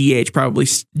 And at DH, probably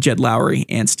Jed Lowry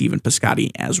and Stephen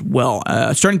Piscotty as well.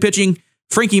 Starting pitching,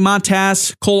 Frankie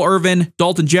Montas, Cole Irvin,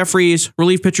 Dalton Jeffries.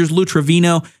 Relief pitchers, Lou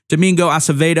Trevino, Domingo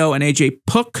Acevedo, and AJ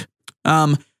Puk.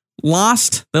 They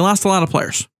lost a lot of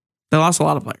players.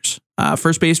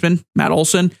 First baseman, Matt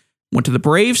Olson, went to the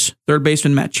Braves. Third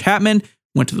baseman, Matt Chapman,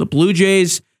 went to the Blue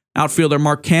Jays. Outfielder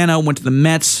Mark Canha went to the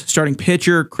Mets. Starting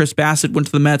pitcher Chris Bassett went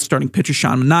to the Mets. Starting pitcher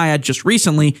Sean Manaea just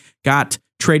recently got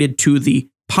traded to the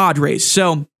Padres.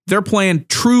 So they're playing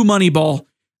true money ball.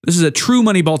 This is a true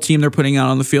money ball team they're putting out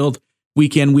on the field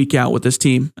week in, week out with this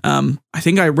team. I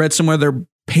think I read somewhere their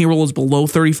payroll is below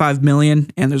 $35 million,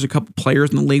 and there's a couple players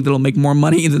in the league that'll make more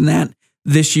money than that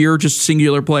this year, just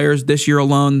singular players this year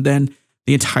alone, than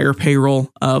the entire payroll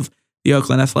of the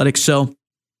Oakland Athletics. So,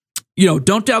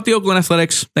 don't doubt the Oakland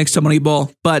Athletics, thanks to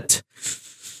Moneyball, but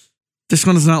this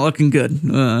one is not looking good.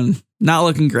 Not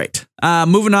looking great.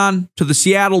 Moving on to the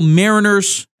Seattle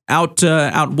Mariners out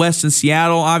west in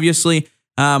Seattle, obviously.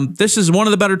 This is one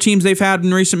of the better teams they've had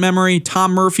in recent memory.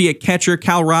 Tom Murphy at catcher,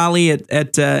 Cal Raleigh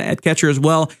at catcher as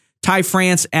well. Ty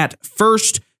France at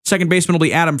first. Second baseman will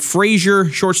be Adam Frazier.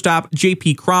 Shortstop,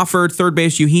 J.P. Crawford. Third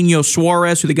base, Eugenio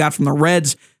Suarez, who they got from the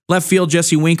Reds. Left field,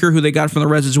 Jesse Winker, who they got from the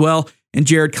Reds as well. And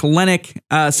Jared Kelenic.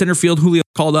 Center field, Julio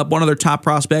called up, one of their top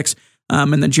prospects.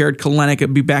 And then Jared Kelenic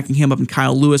would be backing him up, and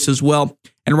Kyle Lewis as well.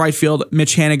 And right field,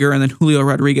 Mitch Haniger, and then Julio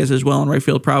Rodriguez as well in right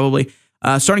field probably.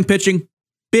 Starting pitching,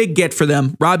 big get for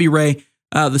them. Robbie Ray,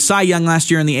 the Cy Young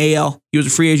last year in the AL. He was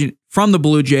a free agent from the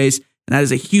Blue Jays, and that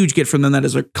is a huge get from them. That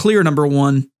is a clear number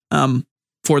one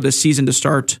for this season to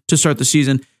start the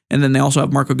season. And then they also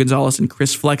have Marco Gonzalez and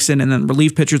Chris Flexen. And then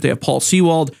relief pitchers, they have Paul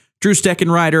Sewald, Drew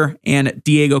Steckenrider, and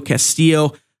Diego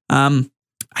Castillo. I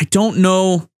don't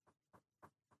know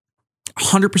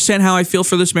 100% how I feel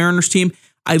for this Mariners team.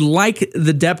 I like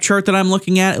the depth chart that I'm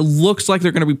looking at. It looks like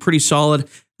they're going to be pretty solid.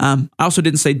 I also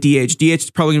didn't say DH. DH is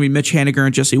probably going to be Mitch Haniger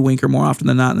and Jesse Winker more often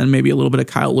than not, and then maybe a little bit of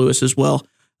Kyle Lewis as well.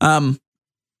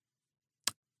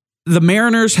 the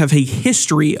Mariners have a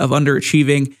history of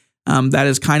underachieving. That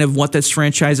is kind of what this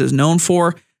franchise is known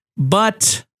for.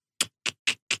 But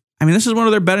I mean, this is one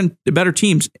of their better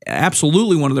teams.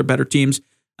 Absolutely one of their better teams.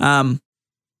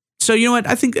 So you know what?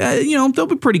 I think they'll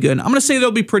be pretty good. I'm going to say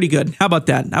they'll be pretty good. How about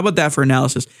that? How about that for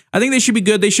analysis? I think they should be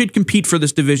good. They should compete for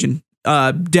this division.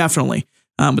 Definitely.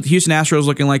 With the Houston Astros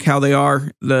looking like how they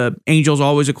are, the Angels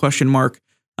always a question mark.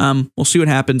 We'll see what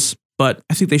happens, but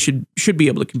I think they should be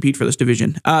able to compete for this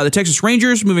division. The Texas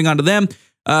Rangers, moving on to them.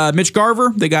 Mitch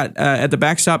Garver, they got at the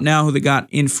backstop now, who they got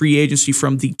in free agency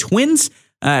from the Twins.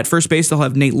 At first base, they'll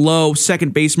have Nate Lowe.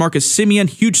 Second base, Marcus Semien,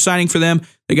 huge signing for them.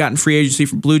 They got in free agency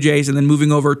from Blue Jays, and then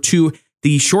moving over to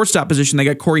the shortstop position, they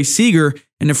got Corey Seager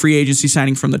in a free agency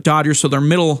signing from the Dodgers. So their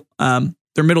middle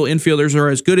infielders are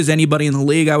as good as anybody in the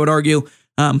league, I would argue,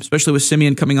 especially with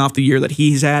Semien coming off the year that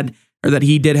he's had, or that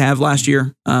he did have last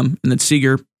year. And then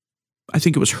Seager, I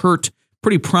think it was hurt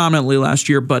pretty prominently last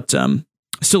year, but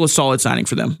still a solid signing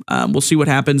for them. We'll see what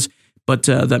happens. But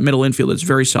that middle infield is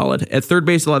very solid. At third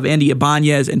base, they'll have Andy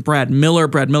Ibanez and Brad Miller.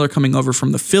 Brad Miller coming over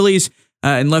from the Phillies.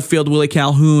 In left field, Willie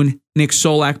Calhoun, Nick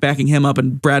Solak backing him up,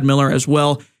 and Brad Miller as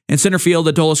well. In center field,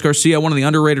 Adolis Garcia, one of the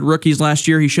underrated rookies last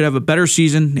year. He should have a better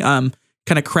season. Kind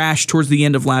of crashed towards the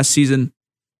end of last season,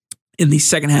 in the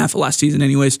second half of last season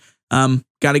anyways. He's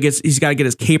got to get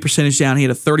his K percentage down. He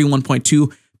had a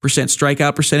 31.2%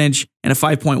 strikeout percentage and a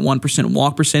 5.1%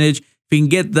 walk percentage. If he can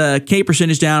get the K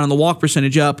percentage down and the walk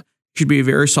percentage up, should be a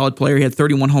very solid player. He had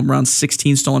 31 home runs,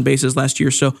 16 stolen bases last year,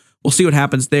 so we'll see what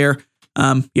happens there.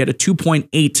 He had a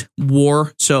 2.8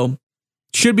 WAR, so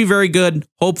should be very good.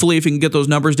 Hopefully, if he can get those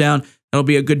numbers down, that'll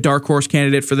be a good dark horse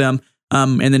candidate for them.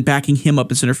 And then backing him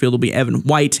up in center field will be Evan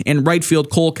White. And right field,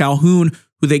 Cole Calhoun,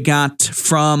 who they got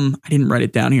from, I didn't write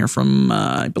it down here, from,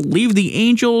 I believe the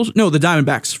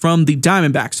Diamondbacks. From the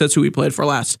Diamondbacks. That's who we played for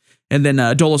last. And then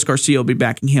Adolis Garcia will be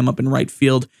backing him up in right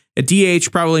field. At DH,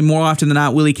 probably more often than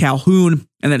not, Willie Calhoun.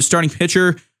 And then starting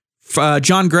pitcher,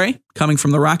 John Gray, coming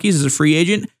from the Rockies as a free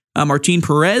agent. Martin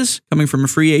Perez, coming from a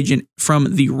free agent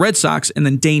from the Red Sox. And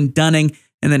then Dane Dunning.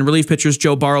 And then relief pitchers,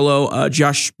 Joe Barlow,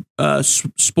 Josh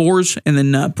Spores, and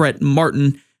then Brett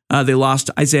Martin. They lost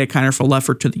Isaiah Kiner for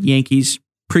Leffert to the Yankees.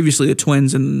 Previously the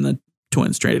Twins, and the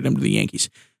Twins traded him to the Yankees.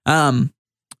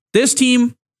 This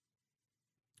team,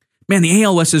 man, the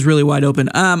AL West is really wide open.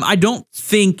 I don't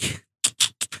think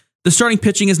the starting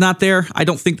pitching is not there. I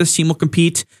don't think this team will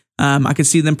compete. I could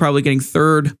see them probably getting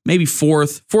third, maybe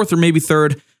fourth or maybe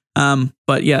third.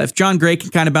 But yeah, if John Gray can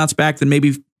kind of bounce back, then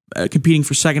maybe competing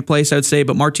for second place, I would say.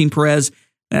 But Martin Perez,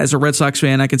 as a Red Sox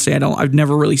fan, I can say I've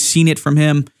never really seen it from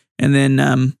him. And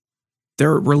then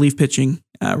their relief pitching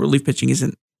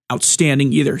isn't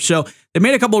outstanding either. So they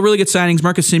made a couple of really good signings.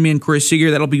 Marcus Semien, Corey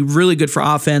Seager, that'll be really good for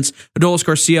offense. Adolis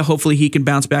Garcia, hopefully he can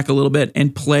bounce back a little bit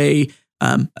and play,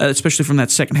 especially from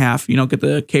that second half, get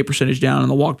the K percentage down and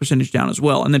the walk percentage down as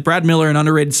well. And then Brad Miller, an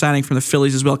underrated signing from the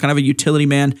Phillies as well, kind of a utility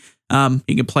man.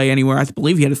 He can play anywhere. I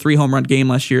believe he had a 3 home run game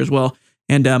last year as well.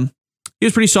 And he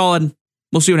was pretty solid.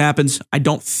 We'll see what happens. I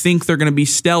don't think they're going to be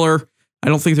stellar. I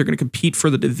don't think they're going to compete for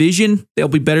the division. They'll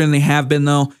be better than they have been,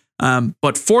 though.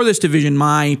 But for this division,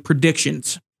 my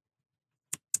predictions.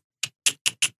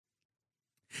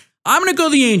 I'm going to go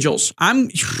the Angels.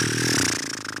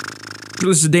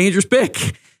 This is a dangerous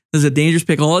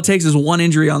pick. All it takes is one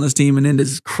injury on this team, and it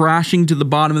is crashing to the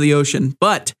bottom of the ocean.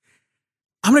 But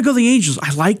I'm going to go the Angels.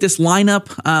 I like this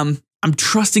lineup. I'm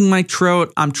trusting Mike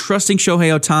Trout. I'm trusting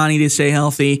Shohei Ohtani to stay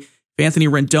healthy. If Anthony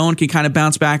Rendon can kind of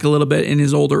bounce back a little bit in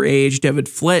his older age. David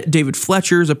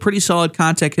Fletcher is a pretty solid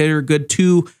contact hitter, a good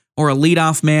 2 or a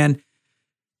leadoff man.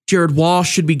 Jared Walsh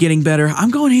should be getting better.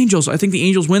 I'm going Angels. I think the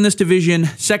Angels win this division.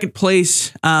 Second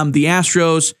place, the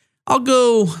Astros. I'll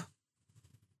go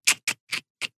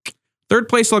third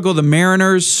place. I'll go the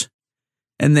Mariners.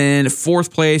 And then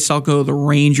fourth place, I'll go the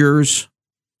Rangers.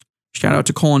 Shout out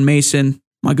to Colin Mason,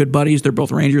 my good buddies. They're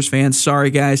both Rangers fans. Sorry,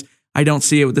 guys. I don't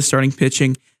see it with the starting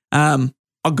pitching. I'll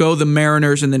go the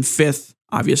Mariners, and then fifth,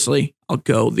 obviously, I'll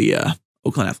go the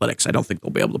Oakland Athletics. I don't think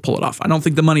they'll be able to pull it off. I don't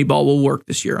think the money ball will work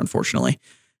this year, unfortunately.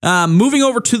 Moving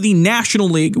over to the National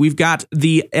League, we've got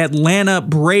the Atlanta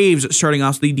Braves starting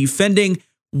off, the defending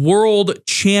World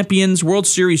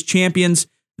Series champions,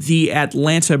 the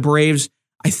Atlanta Braves.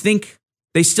 I think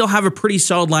they still have a pretty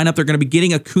solid lineup. They're going to be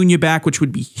getting Acuna back, which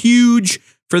would be huge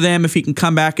for them if he can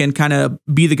come back and kind of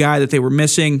be the guy that they were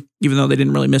missing, even though they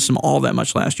didn't really miss him all that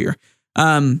much last year.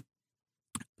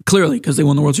 Clearly, because they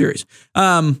won the World Series.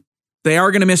 They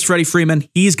are going to miss Freddie Freeman.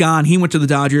 He's gone. He went to the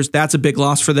Dodgers. That's a big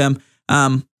loss for them.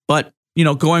 But,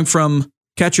 going from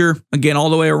catcher, again, all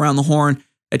the way around the horn,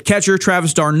 At catcher,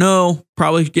 Travis d'Arnaud,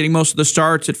 probably getting most of the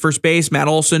starts. At first base, Matt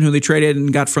Olson, who they traded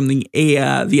and got from the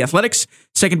Athletics.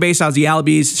 Second base, Ozzie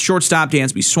Albies. Shortstop,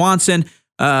 Dansby Swanson.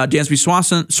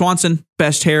 Swanson,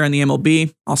 best hair in the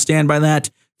MLB. I'll stand by that.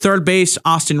 Third base,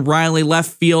 Austin Riley. Left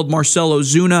field, Marcelo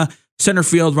Zuna. Center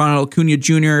field, Ronald Acuna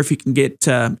Jr. if he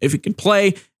can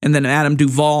play. And then Adam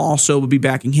Duvall also will be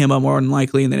backing him up more than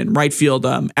likely. And then in right field,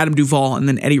 Adam Duvall and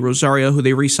then Eddie Rosario, who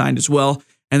they re-signed as well.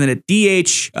 And then at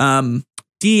DH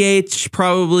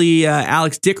probably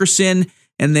Alex Dickerson,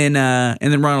 and then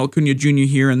Ronald Acuna Jr.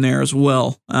 here and there as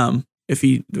well. If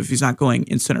he's not going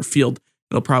in center field,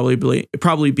 it'll probably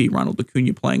be Ronald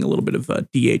Acuna playing a little bit of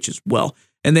DH as well.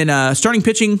 And then starting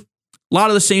pitching, a lot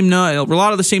of the same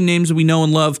names that we know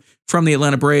and love from the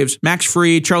Atlanta Braves: Max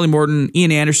Fried, Charlie Morton,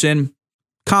 Ian Anderson,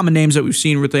 common names that we've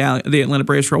seen with the Atlanta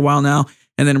Braves for a while now.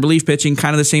 And then relief pitching,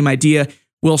 kind of the same idea: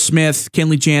 Will Smith,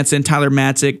 Kenley Jansen, Tyler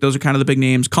Matzik. Those are kind of the big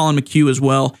names. Colin McHugh as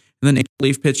well. And then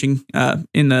relief pitching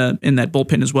in that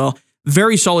bullpen as well.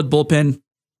 Very solid bullpen.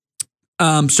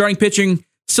 Starting pitching,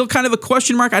 still kind of a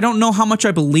question mark. I don't know how much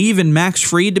I believe in Max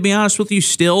Fried, to be honest with you,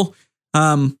 still.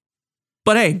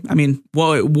 But hey, I mean,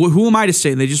 who am I to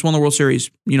say? They just won the World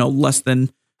Series, less than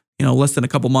a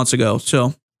couple months ago.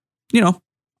 So,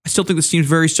 I still think this team's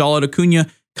very solid. Acuna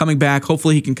coming back.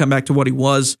 Hopefully he can come back to what he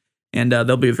was, and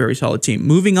they'll be a very solid team.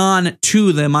 Moving on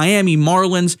to the Miami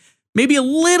Marlins. Maybe a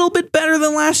little bit better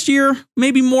than last year.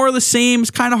 Maybe more of the same.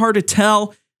 It's kind of hard to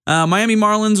tell. Miami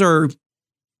Marlins are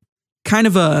kind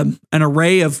of an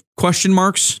array of question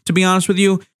marks, to be honest with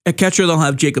you. At catcher, they'll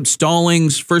have Jacob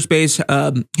Stallings. First base,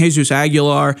 Jesus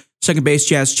Aguilar. Second base,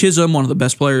 Jazz Chisholm, one of the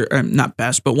best players, not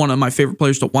best, but one of my favorite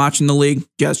players to watch in the league,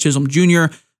 Jazz Chisholm Jr.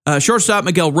 Shortstop,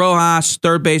 Miguel Rojas.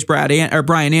 Third base, Brian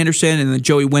Anderson, and then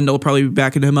Joey Wendell will probably be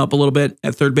backing him up a little bit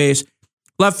at third base.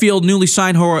 Left field, newly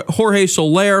signed Jorge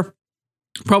Soler.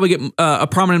 Probably get a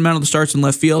prominent amount of the starts in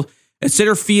left field. At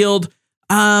center field,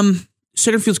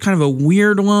 center field's kind of a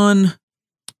weird one.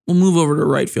 We'll move over to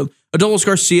right field. Adolis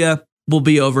Garcia will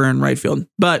be over in right field,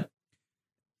 but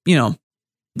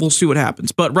we'll see what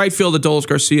happens. But right field, Adolis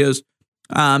Garcia's.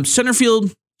 Center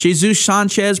field, Jesus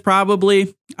Sanchez,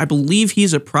 probably. I believe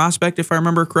he's a prospect, if I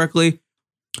remember correctly.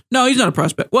 No, he's not a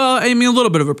prospect. Well, I mean, a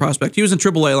little bit of a prospect. He was in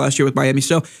AAA last year with Miami,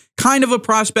 so kind of a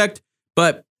prospect,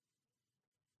 but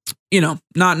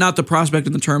not the prospect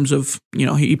in the terms of,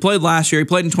 he played last year. He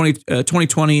played in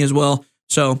 2020 as well,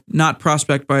 so not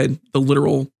prospect by the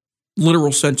literal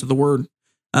sense of the word.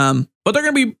 But they're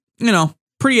going to be,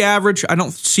 pretty average. I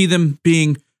don't see them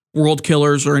being world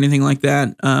killers or anything like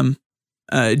that.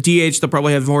 DH, they'll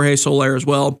probably have Jorge Soler as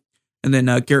well. And then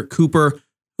Garrett Cooper,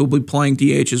 who'll be playing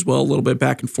DH as well, a little bit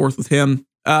back and forth with him.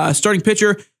 Starting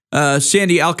pitcher,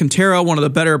 Sandy Alcantara, one of the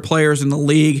better players in the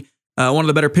league. One of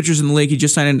the better pitchers in the league. He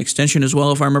just signed an extension as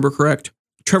well, if I remember correct.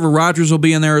 Trevor Rogers will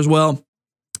be in there as well.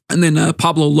 And then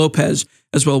Pablo Lopez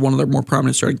as well, one of their more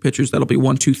prominent starting pitchers. That'll be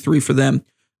 1, 2, 3 for them.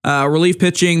 Relief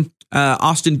pitching,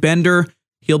 Austin Bender.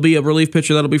 He'll be a relief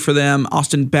pitcher. That'll be for them.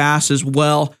 Austin Bass as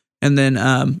well. And then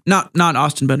not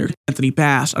Austin Bender, Anthony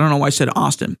Bass. I don't know why I said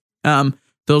Austin.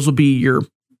 Those will be your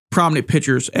prominent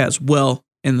pitchers as well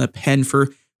in the pen for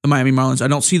the Miami Marlins. I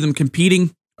don't see them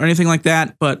competing or anything like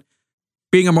that, but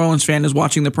being a Marlins fan is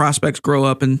watching the prospects grow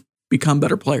up and become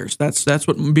better players. That's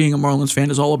what being a Marlins fan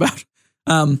is all about.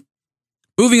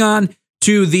 Moving on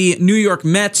to the New York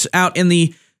Mets out in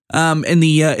the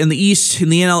East, in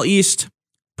the NL East,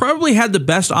 probably had the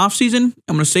best offseason.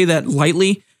 I'm going to say that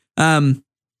lightly.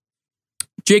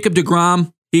 Jacob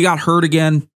deGrom, he got hurt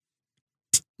again.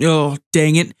 Oh,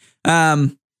 dang it.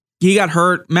 He got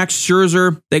hurt. Max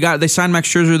Scherzer, they signed Max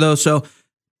Scherzer though, so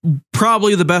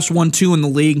probably the best 1-2 in the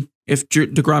league if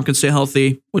deGrom can stay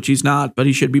healthy, which he's not, but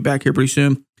he should be back here pretty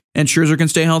soon. And Scherzer can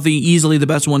stay healthy, easily the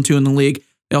best 1-2 in the league.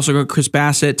 They also got Chris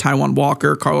Bassett, Taijuan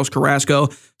Walker, Carlos Carrasco.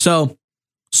 So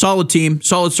solid team,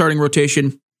 solid starting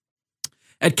rotation.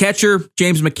 At catcher,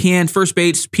 James McCann. First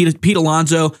base, Pete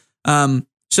Alonso.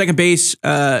 Second base,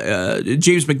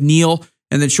 James McNeil.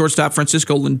 And then shortstop,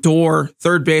 Francisco Lindor.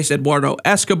 Third base, Eduardo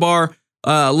Escobar.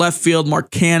 Left field,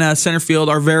 Mark Canha. Center field,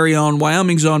 our very own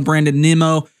Wyoming's own Brandon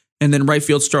Nimmo. And then right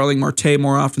field, Starling Marte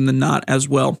more often than not as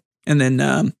well. And then,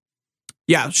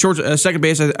 second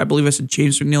base, I believe I said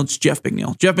James McNeil. It's Jeff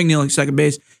McNeil. Jeff McNeil at second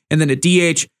base. And then at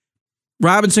DH,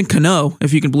 Robinson Cano,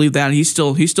 if you can believe that. He's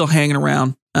still hanging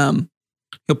around.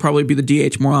 He'll probably be the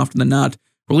DH more often than not.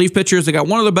 Relief pitchers, they got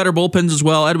one of the better bullpens as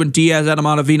well. Edwin Diaz, Adam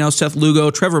Ottavino, Seth Lugo,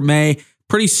 Trevor May.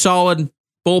 Pretty solid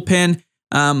bullpen.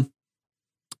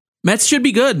 Mets should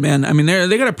be good, man. I mean,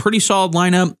 they got a pretty solid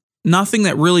lineup. Nothing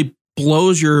that really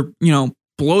blows you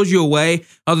away,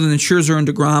 other than Scherzer and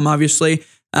deGrom, obviously.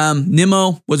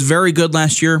 Nimmo was very good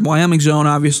last year. Wyoming zone,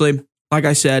 obviously, like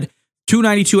I said,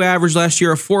 292 average last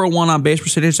year, a 401 on base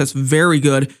percentage. That's very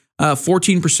good.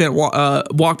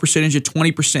 14% walk percentage, a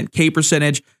 20% K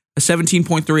percentage, a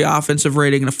 17.3 offensive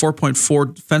rating, and a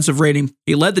 4.4 defensive rating.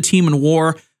 He led the team in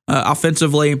WAR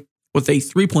offensively with a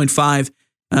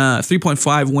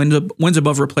 3.5 wins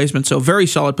above replacement. So very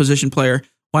solid position player.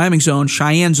 Wyoming zone,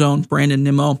 Cheyenne zone, Brandon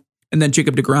Nimmo, and then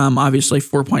Jacob deGrom, obviously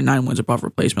 4.9 wins above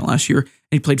replacement last year, and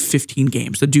he played 15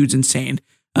 games. The dude's insane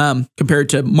compared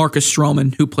to Marcus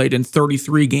Stroman, who played in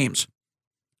 33 games.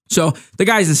 So the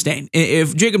guy's insane.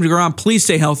 If Jacob deGrom, please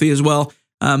stay healthy as well.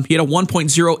 He had a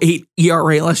 1.08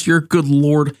 ERA last year, good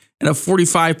Lord, and a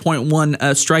 45.1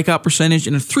 strikeout percentage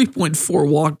and a 3.4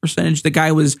 walk percentage. The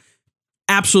guy was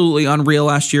absolutely unreal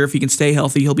last year. If he can stay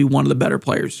healthy, he'll be one of the better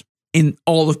players in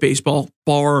all of baseball,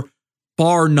 bar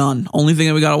none. Only thing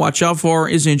that we got to watch out for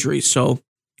is injuries. So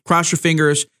cross your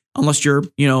fingers, unless you're, an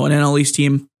NL East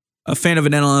team, a fan of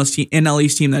an NL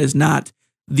East team that is not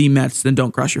the Mets, then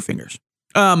don't cross your fingers.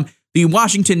 The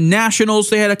Washington Nationals,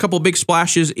 they had a couple big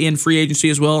splashes in free agency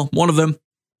as well. One of them,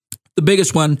 the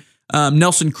biggest one,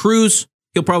 Nelson Cruz.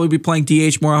 He'll probably be playing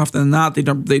DH more often than not.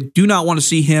 They do not want to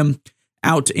see him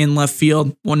out in left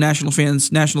field. Nationals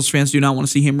fans do not want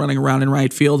to see him running around in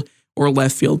right field or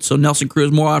left field. So Nelson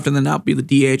Cruz more often than not be the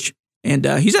DH. And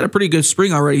he's had a pretty good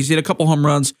spring already. He's hit a couple home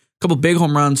runs, a couple big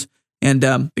home runs, and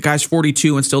the guy's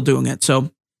 42 and still doing it. So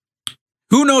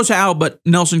who knows how, but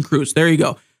Nelson Cruz, there you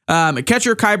go.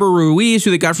 Catcher Kyber Ruiz,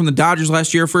 who they got from the Dodgers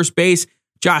last year. First base,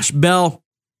 Josh Bell.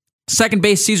 Second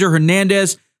base, Cesar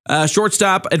Hernandez.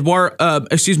 Shortstop,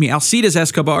 Alcides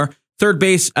Escobar. Third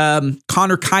base,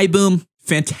 Connor Kaiboom.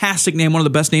 Fantastic name, one of the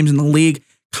best names in the league.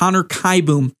 Connor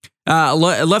Kaiboom.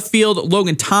 Left field,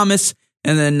 Logan Thomas.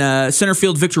 And then center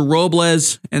field, Victor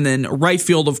Robles. And then right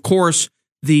field, of course,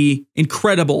 the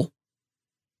incredible,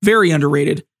 very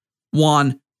underrated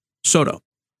Juan Soto.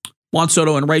 Juan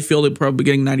Soto in right field, he'll probably be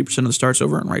getting 90% of the starts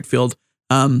over in right field.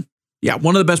 One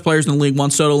of the best players in the league.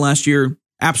 Juan Soto last year,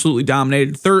 absolutely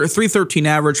dominated. 313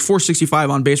 average, 465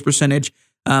 on base percentage.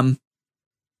 The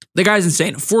guy's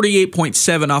insane.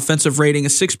 48.7 offensive rating, a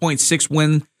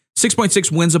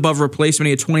 6.6 wins above replacement.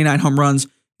 He had 29 home runs,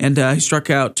 and he struck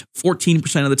out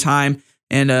 14% of the time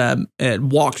and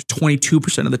walked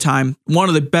 22% of the time. One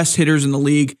of the best hitters in the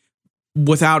league,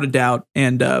 without a doubt,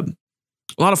 and a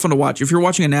lot of fun to watch. If you're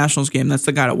watching a Nationals game, that's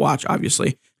the guy to watch,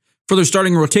 obviously. For their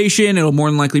starting rotation, it'll more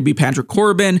than likely be Patrick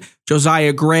Corbin,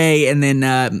 Josiah Gray, and then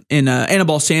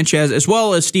Anibal Sanchez, as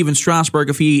well as Steven Strasburg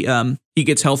if he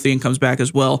gets healthy and comes back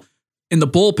as well. In the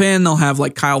bullpen, they'll have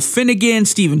like Kyle Finnegan,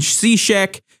 Steven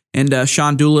Cishek, and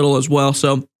Sean Doolittle as well.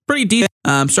 So pretty deep.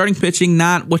 Starting pitching,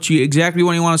 not what you exactly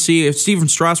want to see. If Steven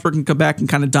Strasburg can come back and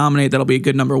kind of dominate, that'll be a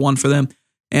good number one for them.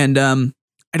 And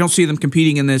I don't see them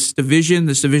competing in this division.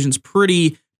 This division's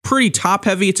pretty top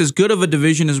heavy. It's as good of a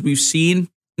division as we've seen.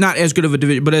 Not as good of a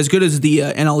division, but as good as the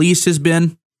NL East has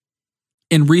been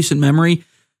in recent memory.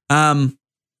 I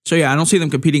don't see them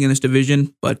competing in this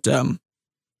division, but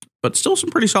still some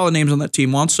pretty solid names on that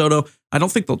team. Juan Soto, I don't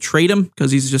think they'll trade him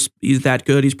because he's that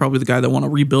good. He's probably the guy they want to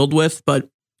rebuild with, but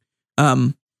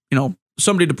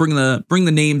somebody to bring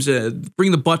the names,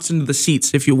 bring the butts into the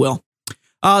seats, if you will.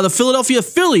 The Philadelphia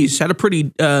Phillies had a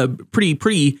pretty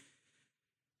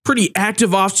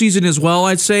active offseason as well,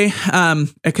 I'd say.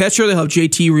 At catcher, they'll have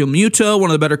JT Realmuto, one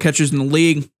of the better catchers in the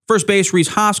league. First base, Rhys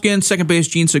Hoskins. Second base,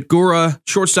 Gene Segura.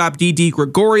 Shortstop, Didi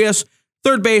Gregorius.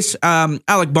 Third base,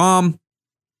 Alec Baum.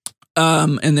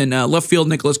 And then left field,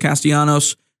 Nicholas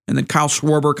Castellanos. And then Kyle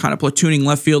Schwarber kind of platooning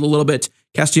left field a little bit.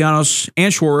 Castellanos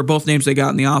and Schwarber, both names they got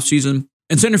in the offseason.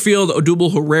 In center field,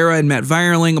 Odubel Herrera and Matt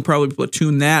Vierling will probably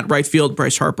platoon that. Right field,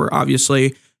 Bryce Harper,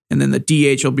 obviously. And then the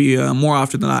DH will be more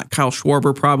often than not Kyle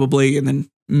Schwarber probably, and then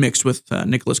mixed with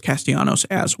Nicholas Castellanos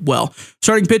as well.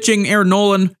 Starting pitching, Aaron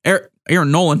Nola,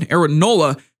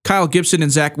 Kyle Gibson,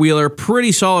 and Zach Wheeler.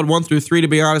 Pretty solid 1 through 3, to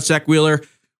be honest. Zach Wheeler,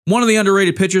 one of the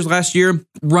underrated pitchers last year,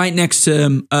 right next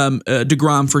to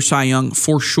DeGrom for Cy Young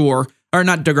for sure. Or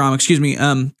not DeGrom, excuse me.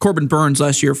 Corbin Burns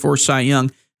last year for Cy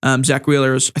Young. Zach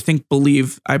Wheeler is,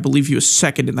 I believe he was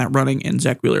second in that running, and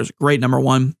Zach Wheeler is a great number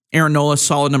 1. Aaron Nola,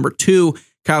 solid number 2.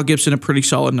 Kyle Gibson, a pretty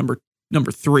solid number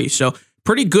 3. So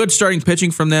pretty good starting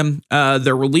pitching from them.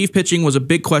 Their relief pitching was a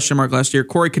big question mark last year.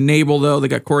 Corey Knebel, though, they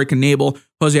got Corey Knebel,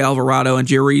 Jose Alvarado, and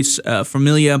Jeurys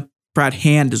Familia, Brad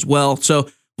Hand as well. So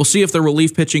we'll see if their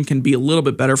relief pitching can be a little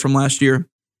bit better from last year.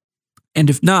 And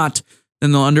if not,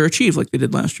 then they'll underachieve like they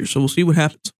did last year. So we'll see what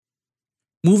happens.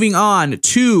 Moving on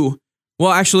to,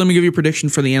 let me give you a prediction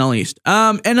for the NL East.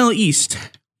 NL East,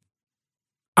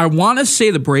 I want to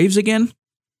say the Braves again,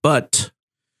 but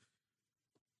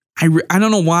I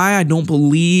don't know why I don't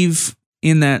believe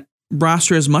in that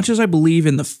roster as much as I believe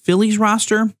in the Phillies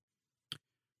roster.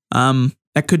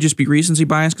 That could just be recency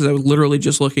bias because I was literally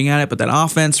just looking at it, but that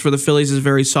offense for the Phillies is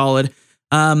very solid.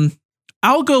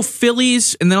 I'll go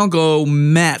Phillies and then I'll go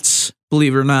Mets,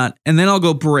 believe it or not, and then I'll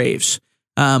go Braves.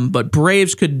 But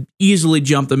Braves could easily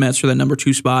jump the Mets for the number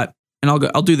 2 spot, and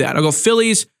I'll do that. I'll go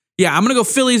Phillies. Yeah, I'm gonna go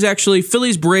Phillies actually.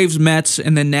 Phillies, Braves, Mets,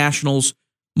 and then Nationals,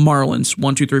 Marlins.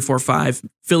 1, 2, 3, 4, 5.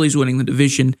 Phillies winning the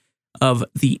division of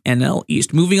the NL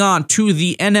East. Moving on to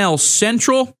the NL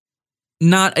Central.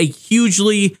 Not a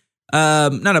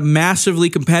massively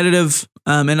competitive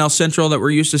NL Central that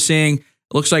we're used to seeing.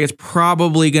 It looks like it's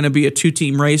probably going to be a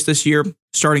 2-team race this year,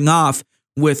 starting off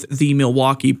with the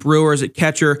Milwaukee Brewers at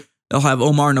catcher. They'll have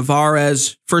Omar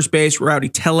Narvaez, first base, Rowdy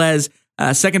Tellez,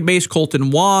 second base,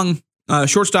 Colton Wong,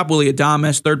 shortstop, Willy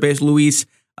Adames, third base, Luis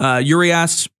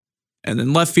Urias, and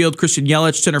then left field, Christian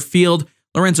Yelich, center field,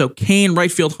 Lorenzo Cain,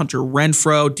 right field, Hunter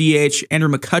Renfroe, DH, Andrew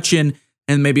McCutchen,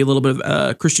 and maybe a little bit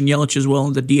of Christian Yelich as well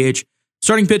in the DH.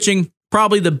 Starting pitching,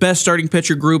 probably the best starting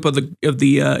pitcher group in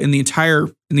the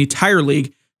entire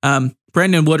league.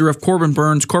 Brandon Woodruff, Corbin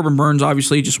Burns. Corbin Burns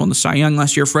obviously just won the Cy Young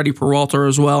last year. Freddie Peralta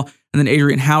as well, and then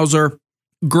Adrian Hauser.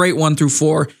 Great 1 through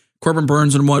 4. Corbin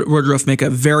Burns and Woodruff make a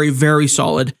very, very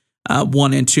solid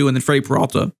 1 and 2, and then Freddie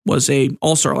Peralta was a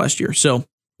All-Star last year. So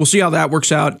we'll see how that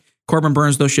works out. Corbin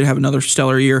Burns, though, should have another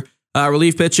stellar year.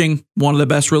 Relief pitching, one of the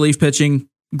best relief pitching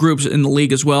groups in the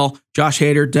league as well. Josh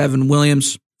Hader, Devin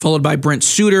Williams, followed by Brent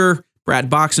Suter, Brad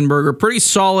Boxenberger. Pretty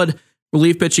solid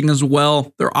relief pitching as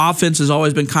well. Their offense has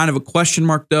always been kind of a question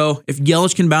mark, though. If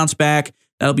Yelich can bounce back,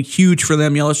 that'll be huge for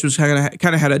them. Yelich was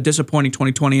kind of had a disappointing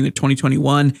 2020 and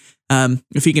 2021.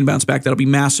 If he can bounce back, that'll be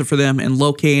massive for them. And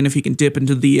Locaine, if he can dip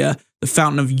into the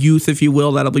fountain of youth, if you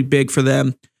will, that'll be big for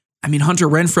them. I mean, Hunter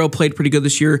Renfroe played pretty good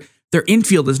this year. Their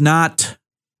infield is not,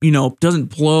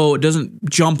 doesn't blow, it doesn't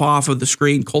jump off of the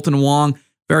screen. Colton Wong,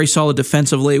 very solid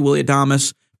defensively. Willy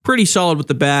Adames, pretty solid with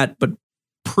the bat, but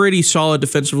pretty solid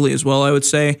defensively as well, I would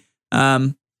say.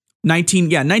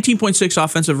 19.6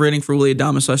 offensive rating for Willy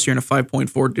Adames last year and a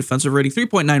 5.4 defensive rating,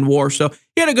 3.9 WAR. So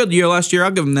he had a good year last year.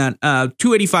 I'll give him that.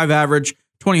 285 average,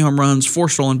 20 home runs, 4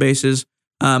 stolen bases,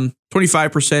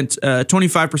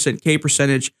 25% K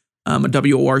percentage, a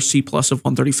WORC plus of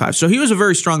 135. So he was a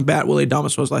very strong bat, Willy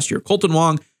Adames was last year. Colton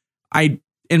Wong, in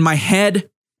my head,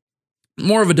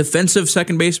 more of a defensive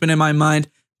second baseman in my mind.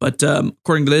 But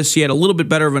according to this, he had a little bit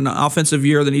better of an offensive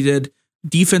year than he did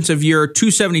defensive year.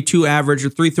 272 average or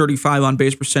 335 on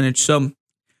base percentage. So,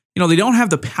 they don't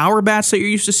have the power bats that you're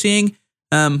used to seeing,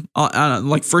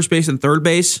 like first base and third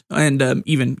base, and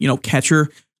even catcher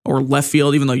or left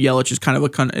field. Even though Yelich is kind of a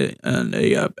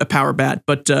power bat,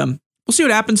 but we'll see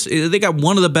what happens. They got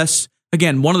one of the best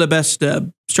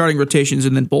starting rotations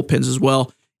and then bullpens as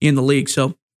well in the league.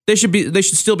 So they should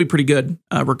still be pretty good,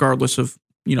 regardless of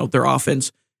their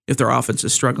offense. If their offense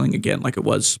is struggling again, like it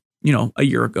was, a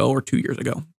year ago or 2 years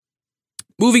ago.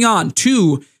 Moving on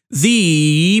to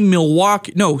the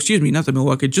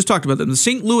just talked about them. The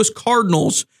St. Louis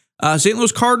Cardinals. St.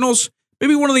 Louis Cardinals,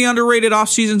 maybe one of the underrated off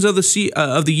seasons of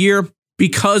the year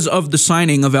because of the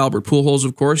signing of Albert Pujols.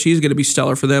 Of course, he's going to be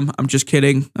stellar for them. I'm just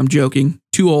kidding. I'm joking.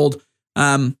 Too old.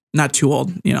 Not too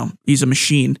old. He's a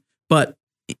machine, but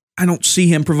I don't see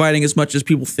him providing as much as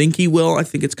people think he will. I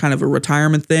think it's kind of a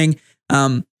retirement thing.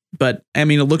 But I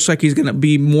mean, it looks like he's going to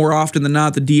be more often than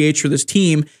not the DH for this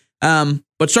team.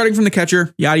 But starting from the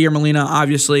catcher, Yadier Molina,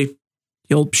 obviously,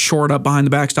 he'll short up behind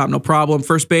the backstop, no problem.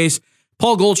 First base,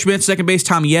 Paul Goldschmidt. Second base,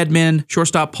 Tommy Edman.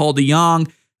 Shortstop, Paul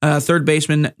DeJong. Third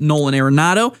baseman, Nolan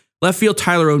Arenado. Left field,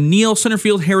 Tyler O'Neill. Center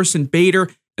field, Harrison Bader.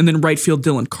 And then right field,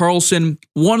 Dylan Carlson.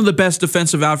 One of the best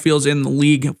defensive outfields in the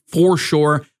league for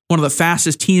sure. One of the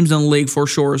fastest teams in the league for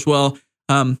sure as well.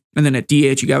 And then at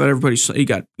DH, you got Albert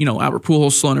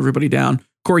Pujols slowing everybody down.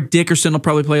 Corey Dickerson will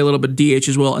probably play a little bit DH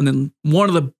as well. And then one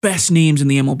of the best names in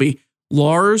the MLB,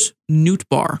 Lars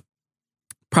Nootbaar,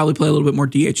 probably play a little bit more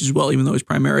DH as well, even though he's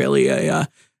primarily a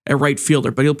right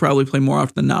fielder. But he'll probably play more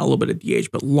often than not a little bit of DH.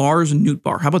 But Lars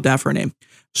Nootbaar, how about that for a name?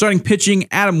 Starting pitching,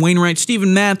 Adam Wainwright,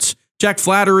 Steven Matz, Jack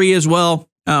Flaherty as well.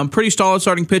 Pretty solid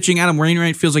starting pitching. Adam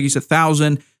Wainwright feels like he's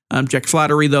 1,000. Jack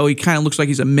Flaherty, though, he kind of looks like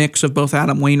he's a mix of both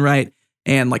Adam Wainwright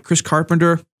and like Chris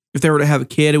Carpenter. If they were to have a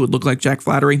kid, it would look like Jack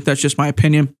Flaherty. That's just my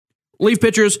opinion. Relief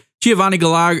pitchers, Giovanni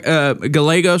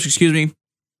Gallegos,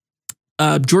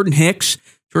 Jordan Hicks.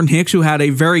 Jordan Hicks, who had a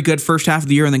very good first half of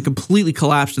the year and then completely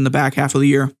collapsed in the back half of the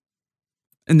year.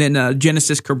 And then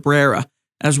Genesis Cabrera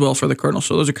as well for the Cardinals.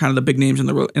 So those are kind of the big names in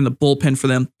the bullpen for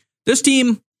them. This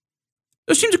team's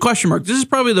a question mark. This is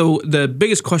probably the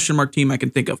biggest question mark team I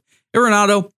can think of.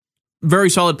 Arenado, very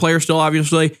solid player still,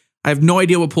 obviously. I have no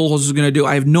idea what Pujols is going to do.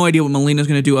 I have no idea what Molina is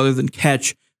going to do other than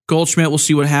catch. Goldschmidt, we'll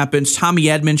see what happens. Tommy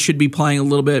Edman should be playing a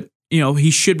little bit.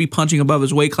 He should be punching above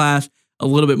his weight class a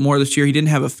little bit more this year. He didn't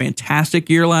have a fantastic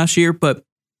year last year, but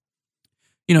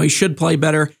he should play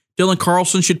better. Dylan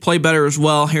Carlson should play better as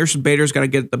well. Harrison Bader's got to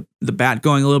get the bat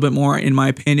going a little bit more, in my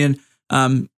opinion,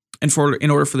 in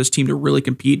order for this team to really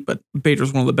compete. But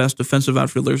Bader's one of the best defensive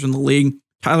outfielders in the league.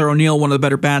 Tyler O'Neill, one of the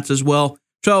better bats as well.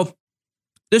 So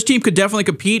this team could definitely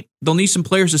compete. They'll need some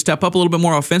players to step up a little bit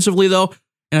more offensively, though,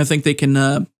 and I think they can.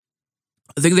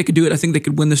 I think they could do it. I think they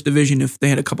could win this division if they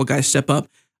had a couple guys step up.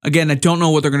 Again, I don't know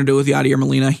what they're going to do with Yadier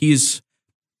Molina. He's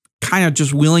kind of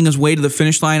just wheeling his way to the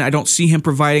finish line. I don't see him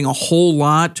providing a whole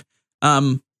lot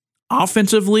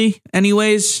offensively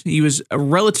anyways. He was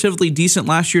relatively decent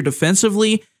last year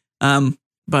defensively.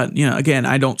 But, again,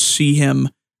 I don't see him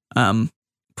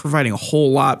providing a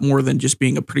whole lot more than just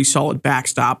being a pretty solid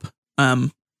backstop,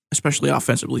 especially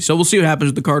offensively. So we'll see what happens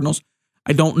with the Cardinals.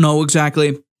 I don't know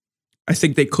exactly. I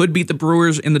think they could beat the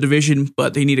Brewers in the division,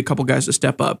 but they need a couple guys to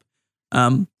step up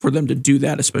for them to do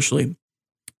that, especially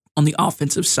on the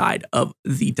offensive side of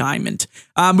the diamond.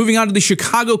 Moving on to the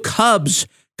Chicago Cubs.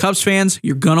 Cubs fans,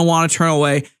 you're going to want to turn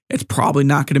away. It's probably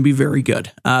not going to be very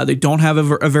good. They don't have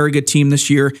a very good team this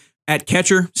year. At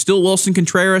catcher, still Wilson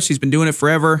Contreras. He's been doing it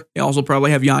forever. They also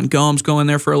probably have Yan Gomes going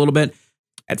there for a little bit.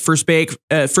 At first base,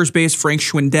 Frank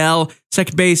Schwindel.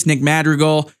 Second base, Nick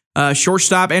Madrigal.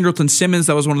 Shortstop, Andrelton Simmons.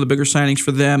 That was one of the bigger signings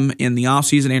for them in the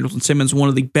offseason. Andrelton Simmons, one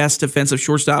of the best defensive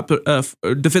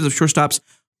shortstops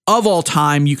of all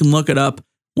time. You can look it up.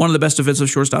 One of the best defensive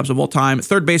shortstops of all time.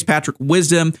 Third base, Patrick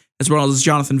Wisdom, as well as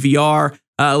Jonathan VR.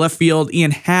 Left field,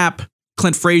 Ian Happ.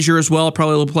 Clint Frazier as well.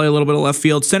 Probably will play a little bit of left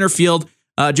field. Center field,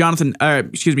 Jason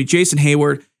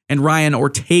Hayward and Ryan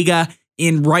Ortega.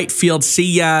 In right field,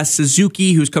 Seiya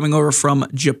Suzuki, who's coming over from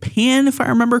Japan, if I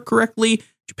remember correctly.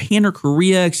 Japan or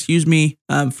Korea, excuse me,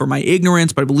 for my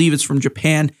ignorance, but I believe it's from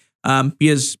Japan. He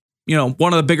is,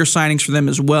 one of the bigger signings for them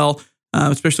as well,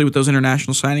 especially with those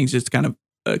international signings. It's kind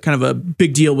of a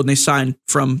big deal when they sign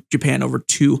from Japan over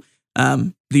to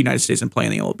the United States and play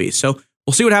in the MLB. So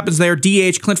we'll see what happens there.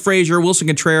 DH, Clint Frazier, Wilson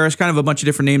Contreras, kind of a bunch of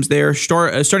different names there.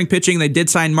 Starting pitching, they did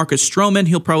sign Marcus Stroman.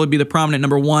 He'll probably be the prominent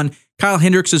number one. Kyle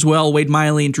Hendricks as well, Wade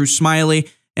Miley and Drew Smyly.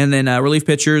 And then relief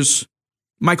pitchers,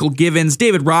 Michael Givens,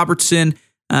 David Robertson,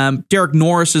 Derek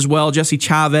Norris as well, Jesse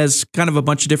Chavez, kind of a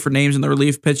bunch of different names in the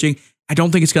relief pitching. I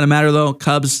don't think it's going to matter, though.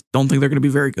 Cubs don't think they're going to be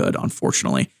very good,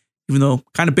 unfortunately, even though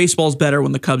kind of baseball's better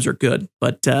when the Cubs are good.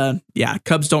 But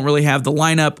Cubs don't really have the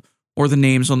lineup or the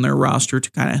names on their roster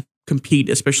to kind of compete,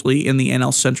 especially in the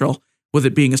NL Central, with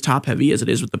it being as top-heavy as it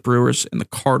is with the Brewers and the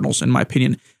Cardinals, in my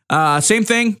opinion. Same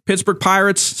thing, Pittsburgh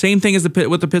Pirates. Same thing as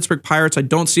with the Pittsburgh Pirates. I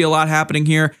don't see a lot happening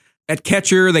here. At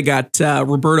catcher, they got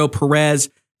Roberto Perez.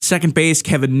 Second base,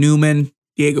 Kevin Newman.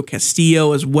 Diego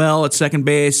Castillo as well at second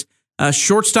base.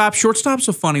 Shortstop's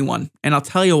a funny one, and I'll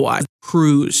tell you why.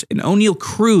 Cruz. And O'Neill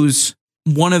Cruz,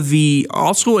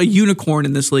 also a unicorn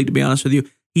in this league, to be honest with you.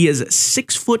 He is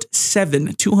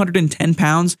 6'7", 210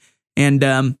 pounds,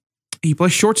 and he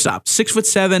plays shortstop.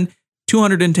 6'7",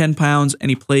 210 pounds, and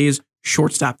he plays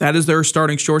shortstop. That is their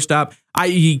starting shortstop.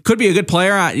 He could be a good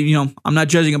player. I'm not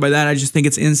judging him by that. I just think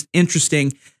it's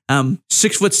interesting.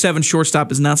 6'7"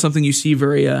 shortstop is not something you see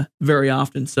very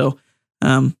often. So,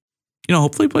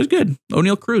 hopefully he plays good.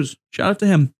 O'Neill Cruz, shout out to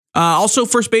him. Also,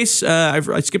 first base, I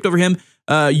skipped over him.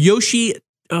 Yoshi.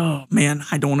 Oh man,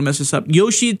 I don't want to mess this up.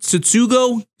 Yoshi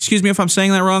Tsutsugo. Excuse me if I'm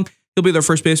saying that wrong. He'll be their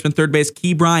first baseman. Third base,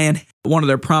 Key Bryan, one of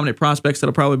their prominent prospects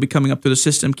that'll probably be coming up through the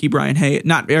system. Key Bryan Hayes,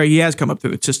 he has come up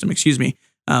through the system, excuse me.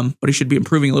 But he should be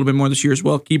improving a little bit more this year as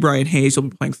well. Key Bryan Hayes will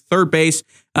be playing third base.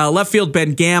 Left field,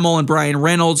 Ben Gamel and Brian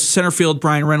Reynolds. Center field,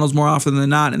 Brian Reynolds more often than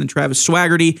not, and then Travis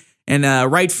Swaggerty. And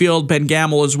right field, Ben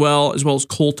Gamel as well as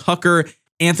Cole Tucker,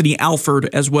 Anthony Alford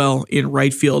as well in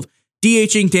right field.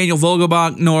 DHing, Daniel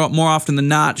Vogelbach more often than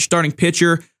not. Starting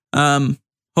pitcher,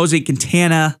 Jose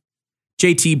Quintana,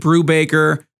 JT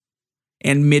Brubaker,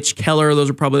 and Mitch Keller. Those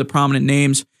are probably the prominent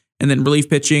names. And then relief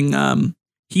pitching,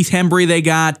 Heath Hembry they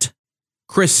got,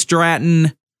 Chris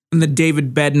Stratton, and then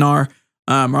David Bednar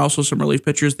are also some relief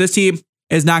pitchers. This team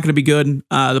is not going to be good.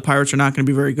 The Pirates are not going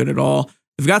to be very good at all.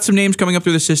 They've got some names coming up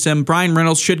through the system. Brian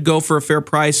Reynolds should go for a fair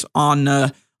price on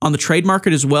the trade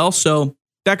market as well. So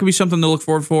that could be something to look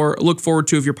forward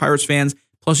to if you're Pirates fans.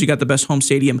 Plus, you got the best home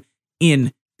stadium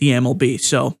in the MLB.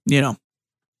 So,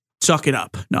 suck it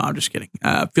up. No, I'm just kidding.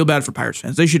 Feel bad for Pirates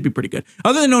fans. They should be pretty good.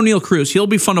 Other than O'Neill Cruz, he'll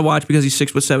be fun to watch because he's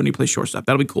 6'7". He plays shortstop.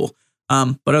 That'll be cool.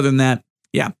 But other than that,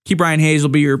 Key Bryan Hayes will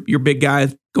be your big guy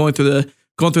going through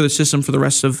the system for the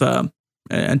rest of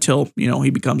until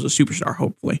he becomes a superstar.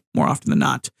 Hopefully, more often than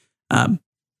not.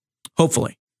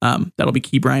 Hopefully. That'll be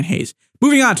key Brian Hayes.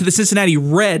 Moving on to the Cincinnati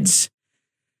Reds.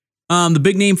 The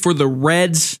big name for the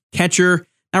Reds, catcher,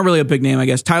 not really a big name, I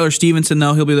guess. Tyler Stevenson,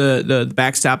 though, he'll be the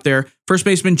backstop there. First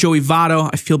baseman, Joey Votto.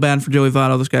 I feel bad for Joey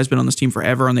Votto. This guy's been on this team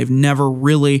forever, and they've never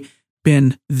really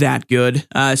been that good.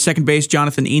 Second base,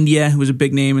 Jonathan India, who was a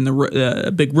big name and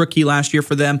a big rookie last year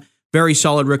for them. Very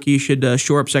solid rookie. Should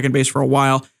shore up second base for a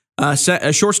while.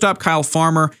 Shortstop, Kyle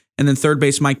Farmer. And then third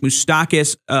base, Mike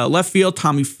Moustakas. Left field,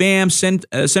 Tommy Pham.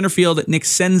 Center field, Nick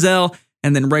Senzel.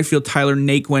 And then right field, Tyler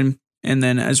Naquin. And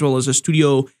then as well as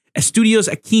Estudios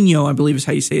Aquino, I believe is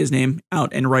how you say his name,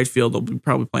 out in right field. They'll be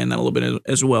probably playing that a little bit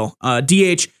as well.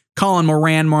 DH, Colin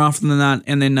Moran more often than not.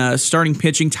 And then starting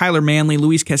pitching, Tyler Manley,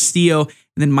 Luis Castillo, and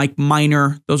then Mike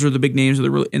Minor. Those are the big names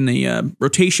in the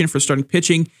rotation for starting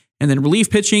pitching. And then relief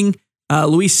pitching,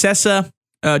 Luis Cessa,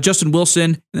 Justin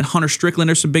Wilson, and then Hunter Strickland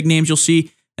are some big names you'll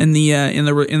see in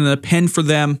the pen for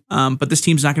them. But this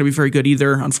team's not going to be very good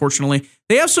either, unfortunately.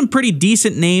 They have some pretty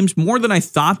decent names, more than I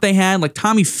thought they had, like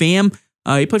Tommy Pham.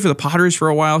 He played for the Padres for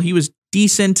a while. He was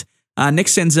decent. Nick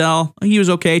Senzel, he was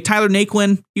okay. Tyler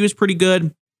Naquin, he was pretty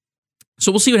good.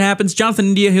 So we'll see what happens. Jonathan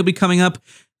India, he'll be coming up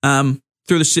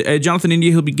Jonathan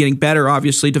India, he'll be getting better,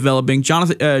 obviously, developing. Joey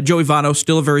Votto,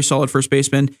 still a very solid first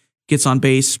baseman. Gets on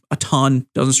base a ton,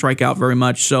 doesn't strike out very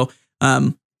much. So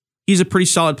he's a pretty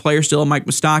solid player still. Mike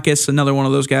Moustakas, another one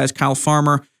of those guys. Kyle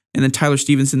Farmer, and then Tyler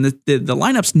Stevenson. The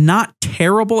lineup's not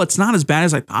terrible. It's not as bad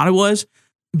as I thought it was,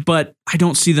 but I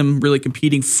don't see them really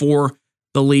competing for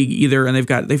the league either. And they've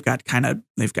got kind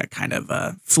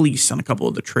of fleece on a couple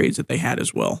of the trades that they had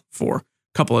as well for a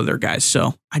couple of their guys.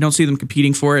 So I don't see them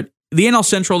competing for it. The NL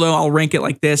Central, though, I'll rank it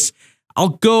like this. I'll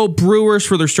go Brewers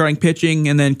for their starting pitching,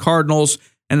 and then Cardinals,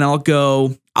 and then I'll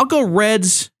go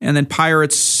Reds, and then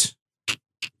Pirates.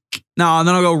 No, and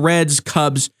then I'll go Reds,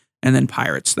 Cubs, and then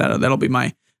Pirates. That'll be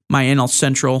my NL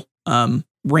Central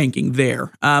ranking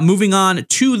there. Moving on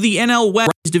to the NL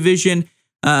West division,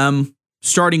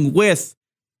 starting with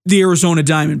the Arizona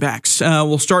Diamondbacks.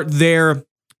 We'll start there.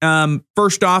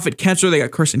 First off, at catcher, they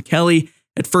got Carson Kelly.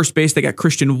 At first base, they got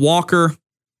Christian Walker.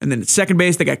 And then at second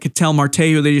base, they got Ketel Marte,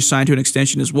 who they just signed to an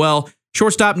extension as well.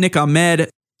 Shortstop, Nick Ahmed.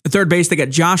 At third base, they got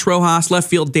Josh Rojas. Left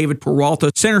field, David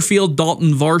Peralta. Center field,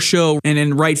 Dalton Varsho. And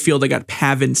in right field, they got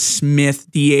Pavin Smith.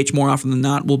 DH, more often than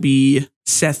not, will be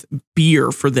Seth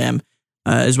Beer for them,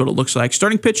 is what it looks like.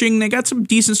 Starting pitching, they got some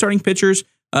decent starting pitchers.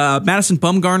 Madison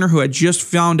Bumgarner, who I just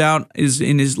found out is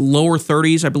in his lower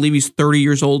 30s. I believe he's 30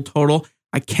 years old total.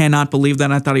 I cannot believe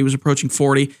that. I thought he was approaching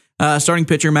 40. Starting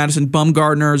pitcher, Madison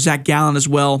Bumgarner, Zach Gallen as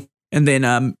well, and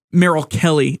then Merrill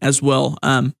Kelly as well.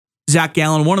 Zach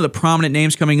Gallen, one of the prominent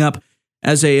names coming up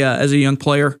as a young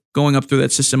player going up through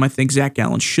that system. I think Zach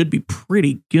Gallen should be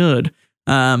pretty good.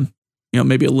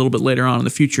 Maybe a little bit later on in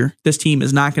the future. This team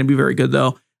is not going to be very good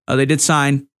though. They did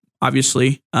sign,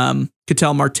 obviously,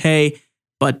 Ketel Marte,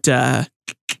 but I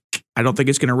don't think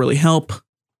it's going to really help.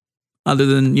 Other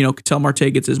than Ketel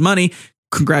Marte gets his money.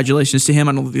 Congratulations to him.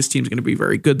 I don't think this team's going to be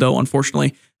very good, though,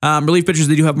 unfortunately. Relief pitchers,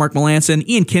 they do have Mark Melancon,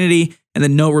 Ian Kennedy, and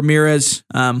then Noah Ramirez.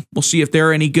 We'll see if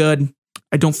they're any good.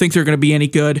 I don't think they're going to be any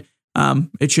good.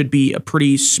 It should be a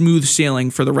pretty smooth sailing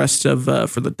for the rest of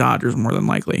for the Dodgers, more than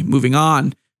likely. Moving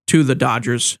on to the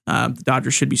Dodgers. The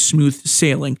Dodgers should be smooth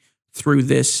sailing through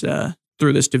this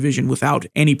division without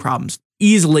any problems.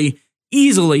 Easily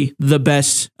the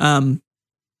best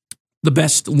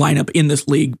lineup in this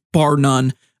league, bar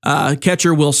none.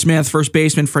 Catcher, Will Smith. First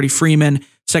baseman, Freddie Freeman.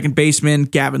 Second baseman,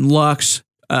 Gavin Lux.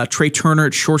 Trey Turner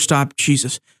at shortstop.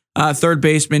 Jesus. Third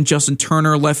baseman, Justin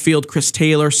Turner. Left field, Chris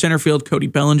Taylor. Center field, Cody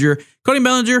Bellinger. Cody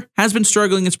Bellinger has been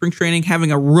struggling in spring training,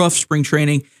 having a rough spring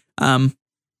training.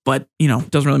 But,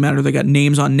 it doesn't really matter. They got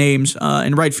names on names.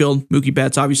 In right field, Mookie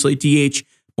Betts, obviously. DH,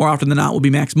 more often than not, will be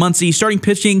Max Muncy. Starting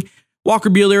pitching, Walker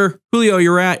Buehler, Julio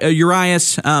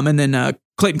Urias, and then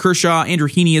Clayton Kershaw, Andrew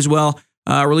Heaney as well.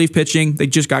 Relief pitching, they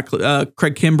just got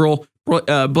Craig Kimbrell,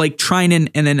 Blake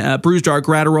Trinan, and then Brusdar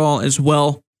Graterol as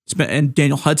well. And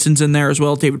Daniel Hudson's in there as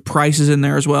well. David Price is in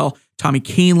there as well. Tommy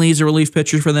Kahnle is a relief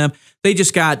pitcher for them. They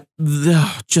just got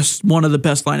just one of the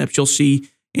best lineups you'll see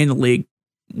in the league,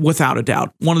 without a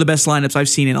doubt. One of the best lineups I've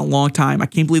seen in a long time. I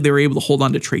can't believe they were able to hold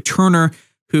on to Trey Turner,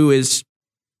 who is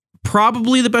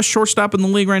probably the best shortstop in the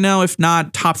league right now, if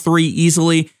not top 3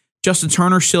 easily. Justin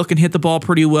Turner still can hit the ball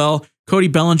pretty well. Cody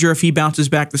Bellinger, if he bounces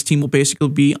back, this team will basically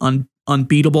be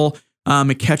unbeatable.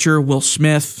 At catcher, Will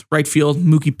Smith. Right field,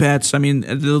 Mookie Betts. I mean,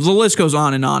 the list goes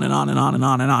on and on and on and on and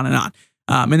on and on and on.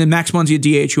 And then Max Muncy at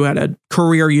DH, who had a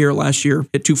career year last year,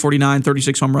 hit 249,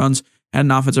 36 home runs, had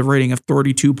an offensive rating of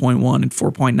 32.1 and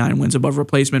 4.9 wins above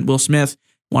replacement. Will Smith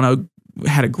won a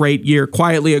had a great year,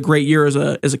 quietly a great year as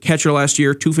a catcher last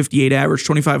year. 258 average,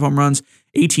 25 home runs,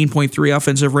 18.3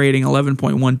 offensive rating,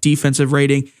 11.1 defensive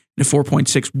rating, and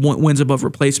 4.6 wins above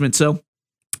replacement. So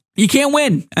you can't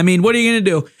win. I mean, what are you going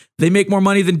to do? They make more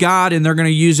money than God, and they're going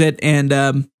to use it, and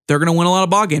they're going to win a lot of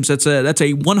ball games. That's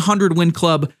a 100 win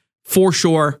club for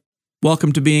sure.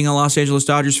 Welcome to being a Los Angeles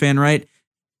Dodgers fan, right?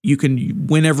 You can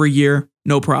win every year,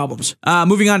 no problems.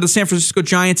 Moving on to the San Francisco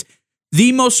Giants,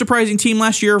 the most surprising team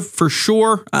last year for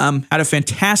sure. Had a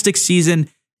fantastic season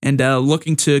and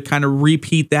looking to kind of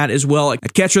repeat that as well.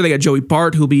 At catcher, they got Joey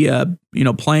Bart, who'll be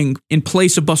playing in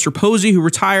place of Buster Posey, who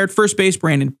retired. First base,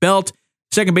 Brandon Belt.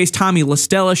 Second base, Tommy La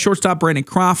Stella. Shortstop, Brandon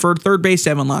Crawford. Third base,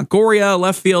 Evan Longoria.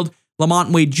 Left field,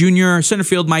 Lamont Wade Jr. Center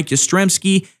field, Mike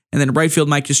Yastrzemski. And then right field,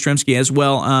 Mike Yastrzemski as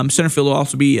well. Center field will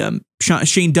also be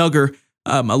Shane Duggar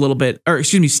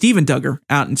Steven Duggar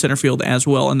out in center field as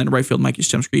well. And then right field, Mike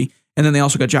Yastrzemski. And then they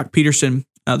also got Jock Peterson,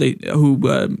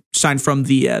 who signed from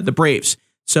the Braves.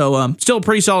 So still a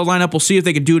pretty solid lineup. We'll see if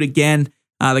they can do it again.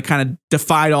 They kind of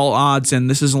defied all odds, and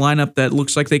this is a lineup that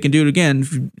looks like they can do it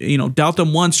again. Doubt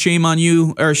them once, shame on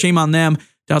you, or shame on them.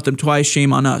 Doubt them twice,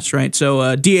 shame on us, right?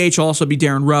 So DH will also be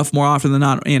Darren Ruff more often than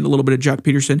not, and a little bit of Jock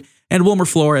Peterson and Wilmer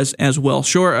Flores as well.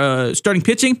 Sure, starting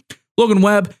pitching, Logan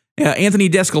Webb, Anthony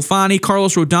Descalfani,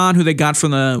 Carlos Rodon, who they got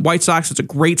from the White Sox. It's a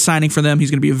great signing for them. He's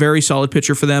going to be a very solid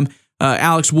pitcher for them.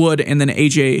 Alex Wood, and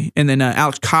then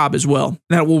Alex Cobb as well.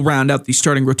 That will round out the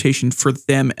starting rotation for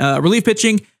them. Relief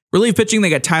pitching, they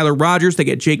got Tyler Rogers, they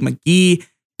got Jake McGee,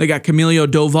 they got Camilo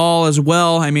Doval as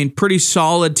well. I mean, pretty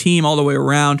solid team all the way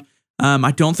around.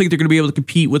 I don't think they're going to be able to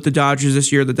compete with the Dodgers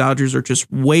this year. The Dodgers are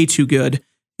just way too good,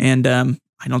 and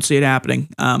I don't see it happening.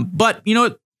 But you know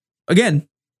what? Again,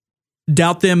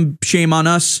 doubt them, shame on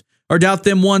us. Or doubt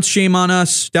them once, shame on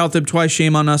us. Doubt them twice,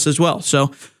 shame on us as well.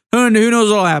 So who knows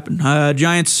what'll happen?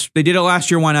 Giants, they did it last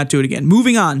year. Why not do it again?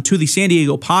 Moving on to the San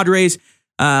Diego Padres.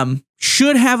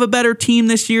 Should have a better team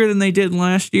this year than they did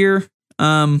last year.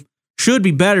 Should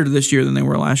be better this year than they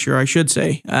were last year, I should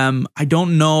say. I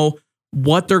don't know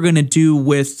what they're going to do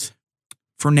with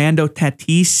Fernando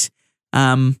Tatis.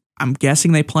 I'm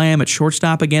guessing they play him at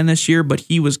shortstop again this year, but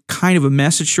he was kind of a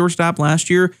mess at shortstop last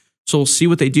year. So we'll see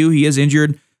what they do. He is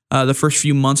injured the first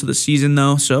few months of the season,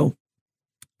 though. So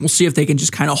we'll see if they can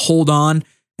just kind of hold on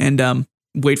and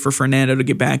wait for Fernando to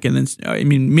get back. And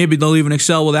then, maybe they'll even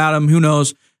excel without him. Who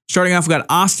knows? Starting off, we got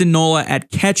Austin Nola at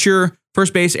catcher.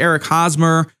 First base, Eric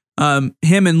Hosmer.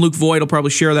 Him and Luke Voigt will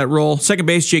probably share that role. Second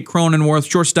base, Jake Cronenworth.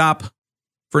 Shortstop,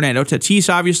 Fernando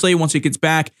Tatis, obviously, once he gets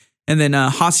back. And then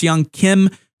Ha-Seong Kim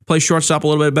plays shortstop, a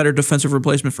little bit better defensive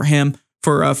replacement for him,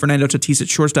 for Fernando Tatis at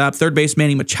shortstop. Third base,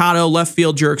 Manny Machado. Left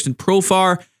field, Jurickson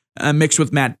Profar, mixed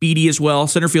with Matt Beattie as well.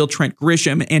 Center field, Trent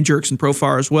Grisham and Jurickson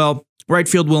Profar as well. Right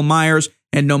field, Will Myers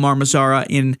and Nomar Mazara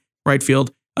in right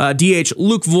field. DH,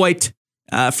 Luke Voigt,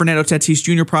 Fernando Tatis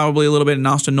Jr. probably a little bit, and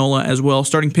Austin Nola as well.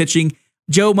 Starting pitching,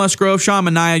 Joe Musgrove, Sean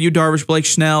Manaea, Yu Darvish, Blake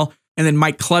Snell, and then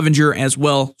Mike Clevenger as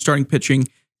well, starting pitching.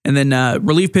 And then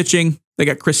relief pitching, they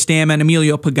got Chris Stammen,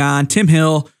 Emilio Pagan, Tim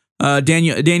Hill,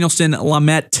 Danielson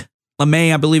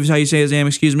LeMay, I believe is how you say his name,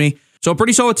 excuse me. So a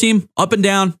pretty solid team, up and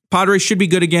down. Padres should be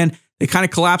good again. They kind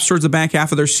of collapsed towards the back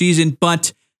half of their season,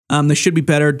 but they should be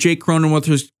better. Jake Cronenworth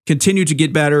has continued to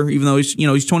get better, even though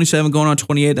he's 27 going on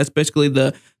 28. That's basically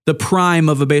the prime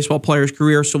of a baseball player's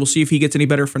career. So we'll see if he gets any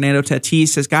better. Fernando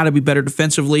Tatis has got to be better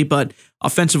defensively, but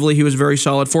offensively he was very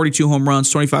solid. 42 home runs,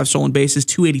 25 stolen bases,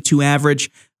 282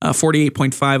 average,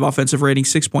 48.5 offensive rating,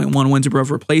 6.1 wins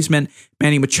above replacement.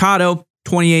 Manny Machado,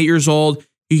 28 years old.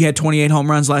 He had 28 home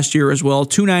runs last year as well.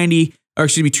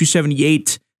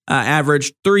 278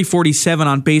 average, 347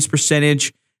 on base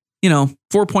percentage.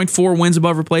 4.4 wins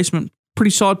above replacement.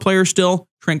 Pretty solid player still.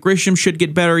 Trent Grisham should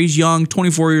get better. He's young,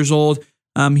 24 years old.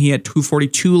 He had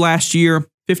 242 last year,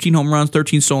 15 home runs,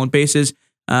 13 stolen bases,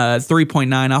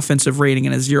 3.9 offensive rating,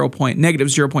 and a negative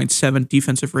 0.7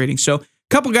 defensive rating. So a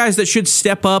couple guys that should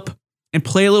step up and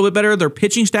play a little bit better. Their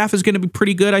pitching staff is going to be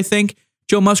pretty good, I think.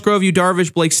 Joe Musgrove, Yu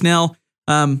Darvish, Blake Snell,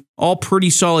 all pretty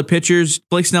solid pitchers.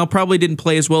 Blake Snell probably didn't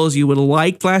play as well as he would have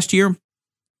liked last year,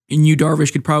 and Yu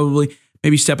Darvish could probably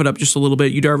maybe step it up just a little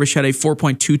bit. Yu Darvish had a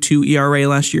 4.22 ERA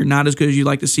last year, not as good as you'd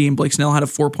like to see, and Blake Snell had a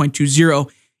 4.20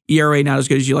 ERA, not as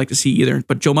good as you like to see either.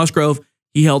 But Joe Musgrove,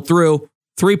 he held through.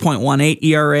 3.18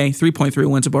 ERA, 3.3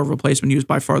 wins above replacement. He was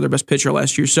by far their best pitcher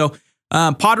last year. So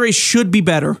Padres should be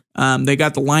better. They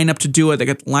got the lineup to do it. They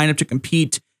got the lineup to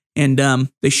compete, and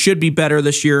they should be better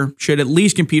this year. Should at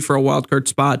least compete for a wild card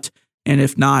spot, and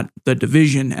if not, the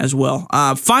division as well.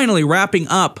 Finally, wrapping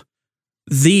up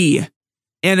the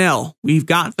NL. We've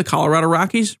got the Colorado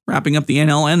Rockies, wrapping up the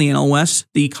NL and the NL West.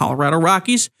 The Colorado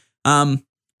Rockies.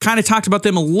 kind of talked about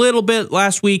them a little bit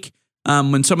last week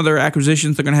when some of their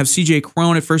acquisitions. They're going to have C.J.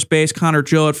 Cron at first base, Connor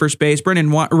Joe at first base, Brendan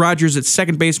Rodgers at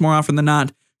second base more often than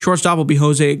not. Shortstop will be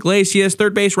Jose Iglesias.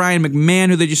 Third base, Ryan McMahon,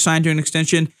 who they just signed to an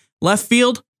extension. Left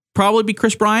field, probably be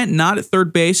Chris Bryant, not at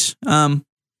third base,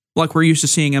 like we're used to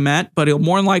seeing him at, but he'll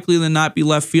more likely than not be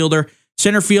left fielder.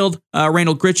 Center field,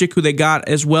 Randall Grichuk, who they got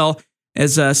as well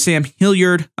as Sam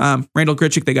Hilliard. Randall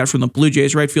Grichuk they got from the Blue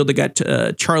Jays. Right field, they got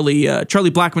Charlie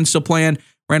Blackmon still playing,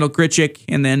 Randall Grichuk,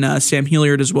 and then Sam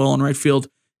Hilliard as well in right field.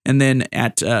 And then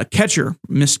at catcher,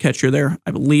 missed catcher there,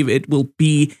 I believe it will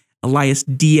be Elias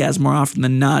Diaz more often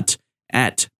than not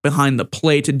at behind the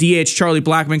plate. To DH, Charlie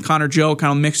Blackmon, Connor Joe,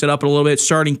 kind of mix it up a little bit.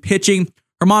 Starting pitching,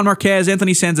 Herman Marquez,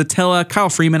 Anthony Sanzatella, Kyle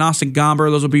Freeman, Austin Gomber.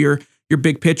 Those will be your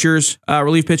big pitchers.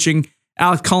 Relief pitching,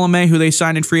 Alex Colomé, who they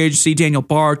signed in free agency, Daniel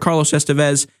Bard, Carlos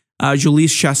Estevez,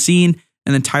 Jhoulys Chacin,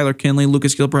 and then Tyler Kinley,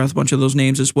 Lucas Gilbreth, a bunch of those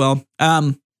names as well.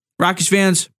 Rockies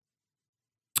fans,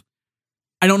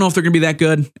 I don't know if they're going to be that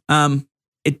good.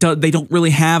 They don't really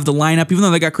have the lineup, even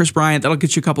though they got Chris Bryant. That'll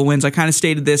get you a couple wins. I kind of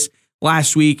stated this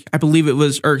last week. I believe it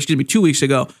was, 2 weeks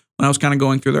ago when I was kind of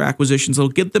going through their acquisitions. It'll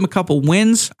get them a couple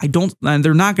wins.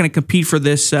 They're not going to compete for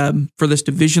this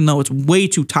division though. It's way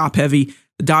too top heavy.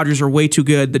 The Dodgers are way too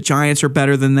good. The Giants are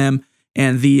better than them,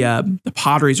 and the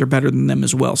Padres are better than them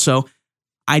as well. So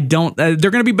they're going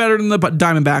to be better than the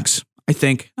Diamondbacks. I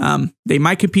think they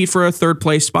might compete for a third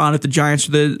place spot if the Giants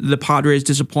or the Padres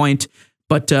disappoint,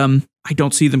 but I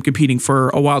don't see them competing for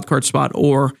a wild card spot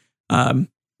or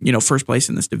first place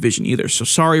in this division either. So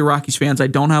sorry, Rockies fans, I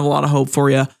don't have a lot of hope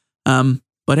for you.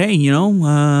 But hey,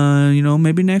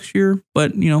 maybe next year.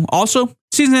 But also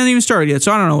season hasn't even started yet,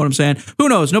 so I don't know what I'm saying. Who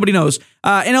knows? Nobody knows.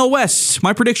 NL West,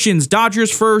 my predictions: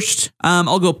 Dodgers first.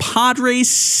 I'll go Padres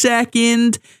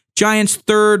second, Giants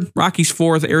third, Rockies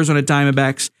fourth, Arizona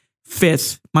Diamondbacks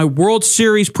fifth. My World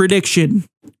Series prediction.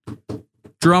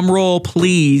 Drum roll,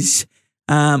 please.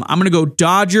 I'm going to go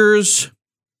Dodgers.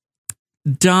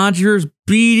 Dodgers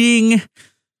beating.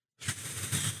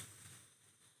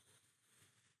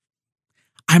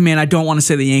 I don't want to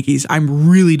say the Yankees. I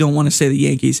really don't want to say the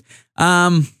Yankees.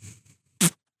 It's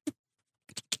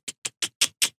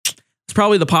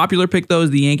probably the popular pick though is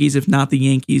the Yankees. If not the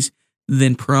Yankees,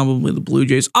 then probably the Blue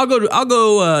Jays. I'll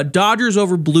go Dodgers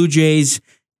over Blue Jays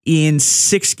in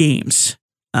 6 games.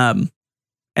 And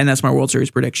that's my World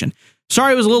Series prediction.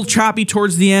 Sorry, it was a little choppy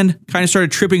towards the end. Kind of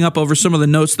started tripping up over some of the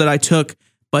notes that I took,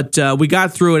 but we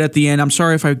got through it at the end. I'm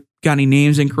sorry if I got any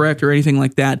names incorrect or anything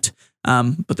like that.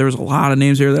 But there was a lot of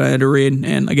names there that I had to read.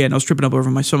 And again, I was tripping up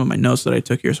over some of my notes that I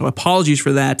took here. So apologies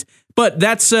for that. But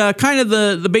that's kind of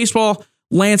the baseball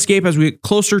landscape as we get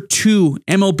closer to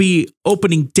MLB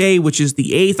opening day, which is the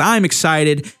 8th. I'm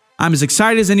excited. I'm as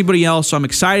excited as anybody else. So I'm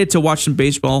excited to watch some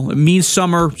baseball. It means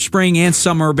spring and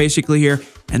summer basically here.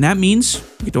 And that means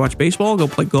you get to watch baseball, go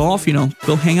play golf,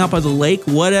 go hang out by the lake,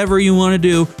 whatever you want to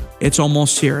do. It's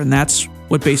almost here. And that's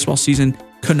what baseball season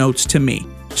connotes to me.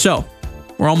 So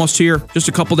we're almost here, just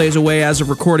a couple days away as of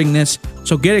recording this.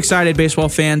 So get excited, baseball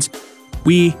fans.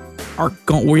 We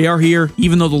are here.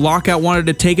 Even though the lockout wanted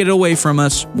to take it away from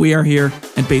us, we are here,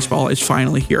 and baseball is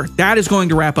finally here. That is going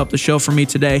to wrap up the show for me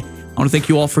today. I want to thank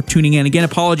you all for tuning in. Again,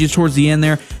 apologies towards the end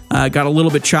there. Got a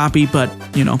little bit choppy, but,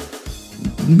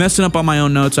 messing up on my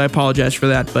own notes. I apologize for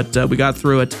that, but we got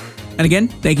through it. And again,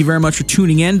 thank you very much for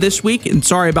tuning in this week. And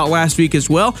sorry about last week as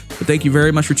well, but thank you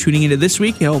very much for tuning into this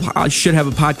week. I should have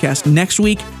a podcast next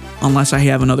week, unless I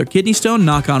have another kidney stone.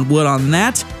 Knock on wood on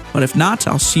that. But if not,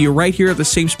 I'll see you right here at the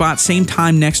same spot, same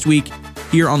time next week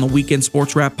here on the Weekend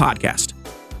Sports Wrap Podcast.